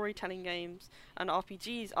think storytelling games and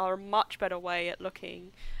RPGs are a much better way at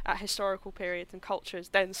looking at historical periods and cultures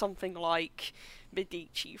than something like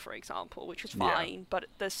Medici, for example, which was fine, but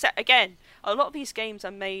again, a lot of these games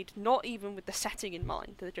are made not even with the setting in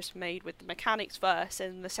mind. They're just made with the mechanics first,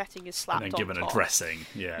 and the setting is slapped on top. And then given a dressing,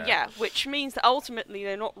 Yeah, which means that ultimately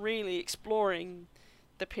they're not really exploring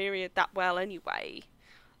the period that well anyway.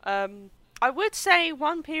 I would say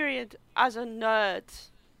one period, as a nerd,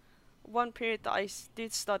 one period that I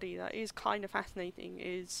did study that is kind of fascinating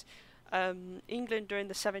is England during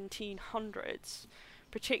the 1700s,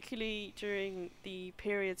 particularly during the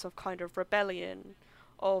periods of kind of rebellion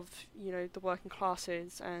of, you know, the working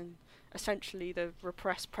classes and essentially the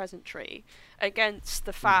repressed peasantry against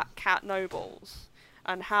the fat cat nobles,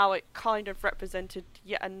 and how it kind of represented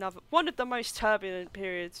yet another, one of the most turbulent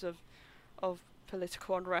periods of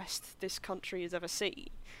political unrest this country has ever seen.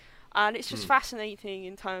 And it's just fascinating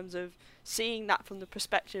in terms of seeing that from the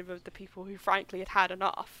perspective of the people who frankly had had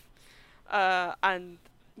enough, and,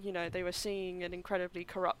 you know, they were seeing an incredibly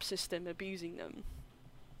corrupt system abusing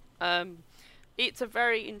them. It's a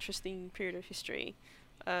very interesting period of history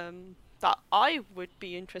that I would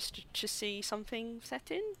be interested to see something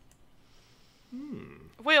set in.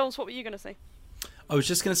 Wheels, what were you going to say? I was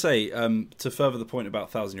just going to say, to further the point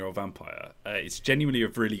about 1,000-Year-Old Vampire, it's genuinely a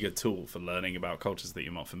really good tool for learning about cultures that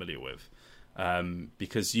you're not familiar with,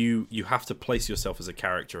 because you have to place yourself as a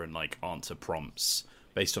character and like answer prompts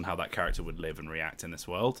based on how that character would live and react in this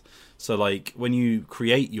world. So, like, when you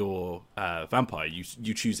create your vampire,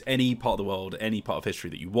 you choose any part of the world, any part of history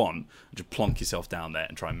that you want, and just plonk yourself down there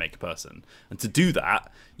and try and make a person. And to do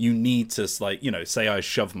that, you need to, like, you know, say I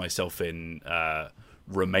shove myself in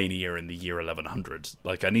Romania in the year 1100.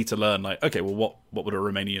 Like, I need to learn, like, okay, well, what would a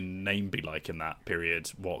Romanian name be like in that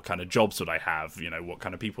period? What kind of jobs would I have? You know, what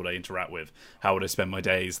kind of people would I interact with? How would I spend my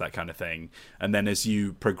days? That kind of thing. And then as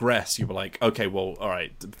you progress, you're like, okay, well, all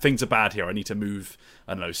right, things are bad here. I need to move,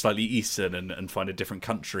 I don't know, slightly eastern and find a different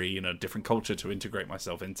country, you know, different culture to integrate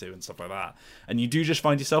myself into and stuff like that. And you do just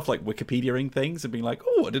find yourself, like, Wikipediaing things and being like,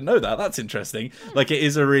 oh, I didn't know that. That's interesting. Like, it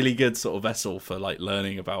is a really good sort of vessel for, like,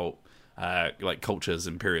 learning about like cultures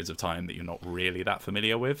and periods of time that you're not really that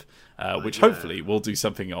familiar with, which hopefully we'll do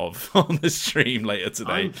something of on the stream later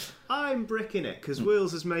today. I'm bricking it because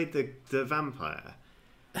Wheels has made the vampire,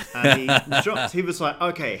 and he was like,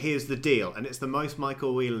 okay, here's the deal, and it's the most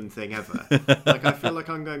Michael Whelan thing ever. Like, I feel like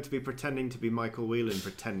I'm going to be pretending to be Michael Whelan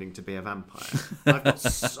pretending to be a vampire. I've got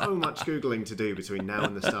so much Googling to do between now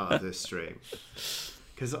and the start of this stream,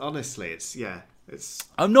 because honestly, it's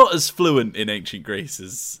I'm not as fluent in ancient Greece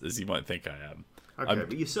as you might think I am. Okay,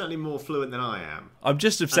 but you're certainly more fluent than I am. I'm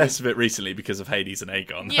just obsessed with it recently because of Hades and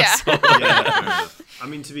Aegon. Yeah. I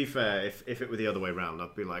mean, to be fair, if it were the other way around,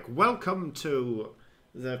 I'd be like, welcome to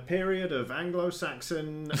the period of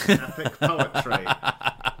Anglo-Saxon epic poetry.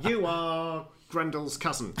 You are Grendel's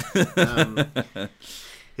cousin.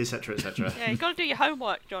 Etc., etc. Yeah, you got to do your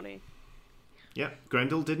homework, Johnny. Yeah,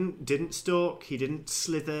 Grendel didn't stalk, he didn't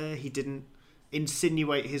slither, he didn't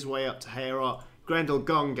insinuate his way up to Heorot. Grendel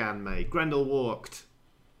gongan, mate. Grendel walked.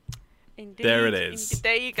 Indeed. There it is.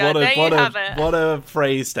 There you go. There you have it. What a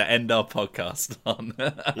phrase to end our podcast on.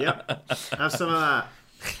 Yep. Have some of that.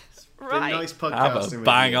 Right. Nice podcasting. Have a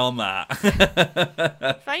bang on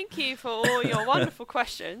that. Thank you for all your wonderful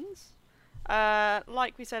questions.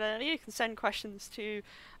 Like we said earlier, you can send questions to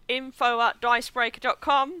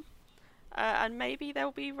info@dicebreaker.com, and maybe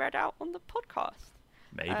they'll be read out on the podcast.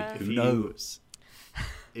 Maybe. Who knows?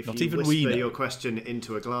 If Not you even whisper we know. your question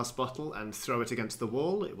into a glass bottle and throw it against the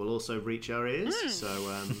wall, it will also reach our ears.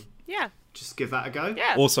 So yeah, just give that a go.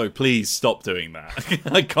 Yeah. Also, please stop doing that.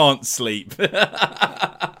 I can't sleep.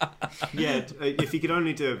 Yeah, if you could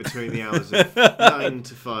only do it between the hours of 9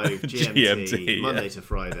 to 5 GMT, Monday to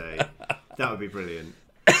Friday, that would be brilliant.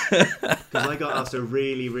 Because I got asked a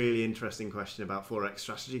really, really interesting question about 4X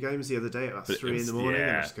strategy games the other day at about 3 in the morning,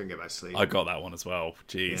 and I just couldn't get back to sleep. I got that one as well.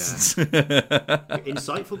 Jeez. Yeah.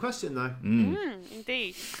 Insightful question, though.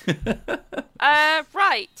 Indeed.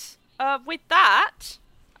 Right. With that,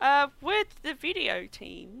 would the video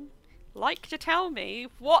team like to tell me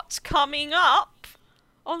what's coming up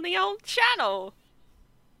on the old channel?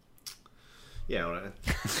 Yeah, all right.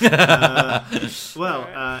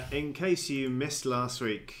 In case you missed last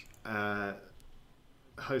week,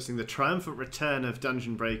 hosting the triumphant return of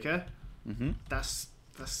Dungeon Breaker, that's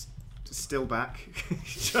still back.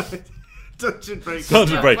 Dungeon Breaker.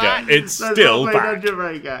 It's still back. Dungeon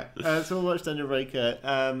Breaker. So we'll watch Dungeon Breaker.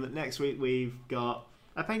 Next week we've got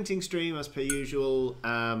a painting stream as per usual,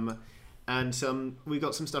 and we've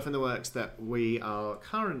got some stuff in the works that we are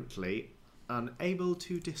currently unable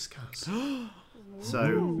to discuss.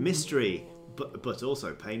 So mystery, but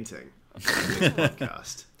also painting on this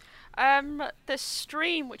podcast. The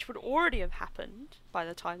stream, which would already have happened by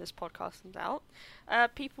the time this podcast comes out,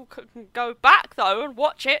 people can go back though and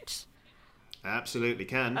watch it. Absolutely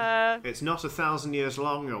can. It's not 1,000 years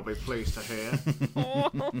long, you'll be pleased to hear.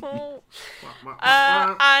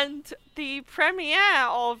 And the premiere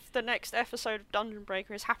of the next episode of Dungeon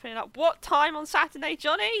Breaker is happening at what time on Saturday,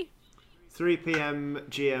 Johnny? 3 p.m.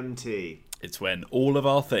 GMT. It's when all of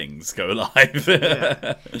our things go live.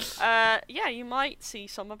 Yeah, you might see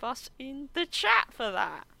some of us in the chat for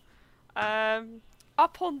that.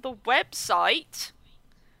 Up on the website,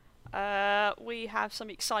 we have some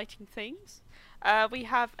exciting things. We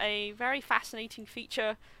have a very fascinating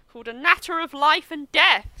feature called A Natter of Life and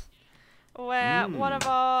Death, where one of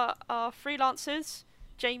our freelancers,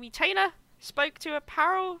 Jamie Taylor, spoke to a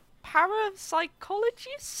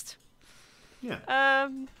parapsychologist. Yeah.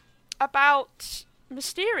 About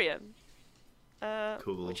Mysterium,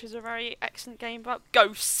 cool. Which is a very excellent game about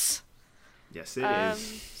ghosts. Yes, it is.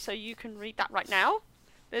 So you can read that right now.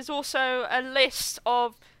 There's also a list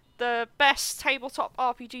of the best tabletop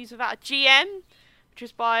RPGs without a GM, which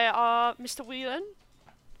is by Mr. Whelan.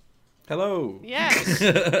 Hello. Yes.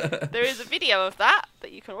 There is a video of that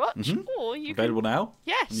you can watch. Or you Available now?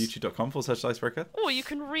 Yes. On youtube.com/Dicebreaker. Or you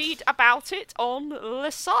can read about it on the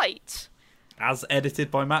site. As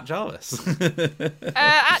edited by Matt Jarvis.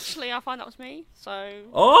 Actually, I find that was me. So.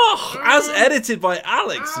 As edited by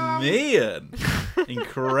Alex Meehan.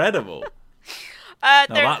 Incredible. Now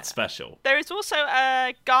that's special. There is also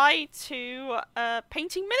a guide to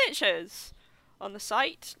painting miniatures on the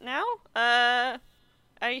site now. A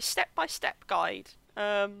step-by-step guide.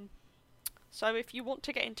 So if you want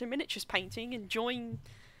to get into miniatures painting and join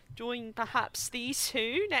perhaps these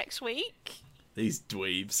two next week. These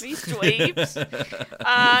dweebs.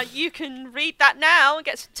 You can read that now and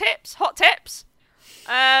get some tips, hot tips.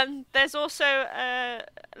 There's also a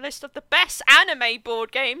list of the best anime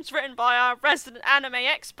board games written by our resident anime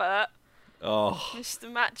expert, Mr.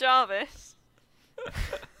 Matt Jarvis.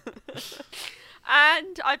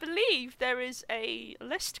 And I believe there is a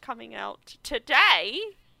list coming out today,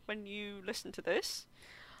 when you listen to this,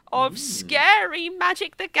 of scary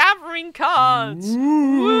Magic the Gathering cards.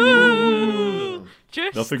 Woo!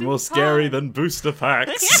 Nothing more scary than booster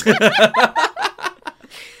packs.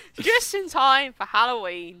 Just in time for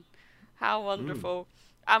Halloween. How wonderful.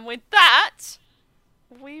 And with that,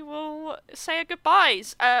 we will say our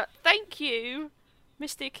goodbyes. Thank you,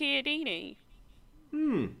 Mr. Chiodini.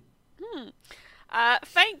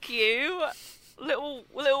 Thank you,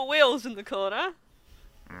 little wheels in the corner.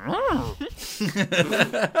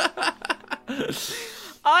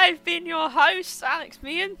 I've been your host, Alex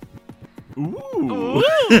Meehan. Ooh.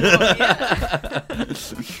 Yeah.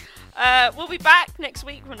 We'll be back next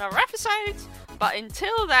week with another episode. But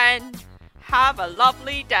until then, have a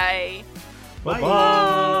lovely day. Bye.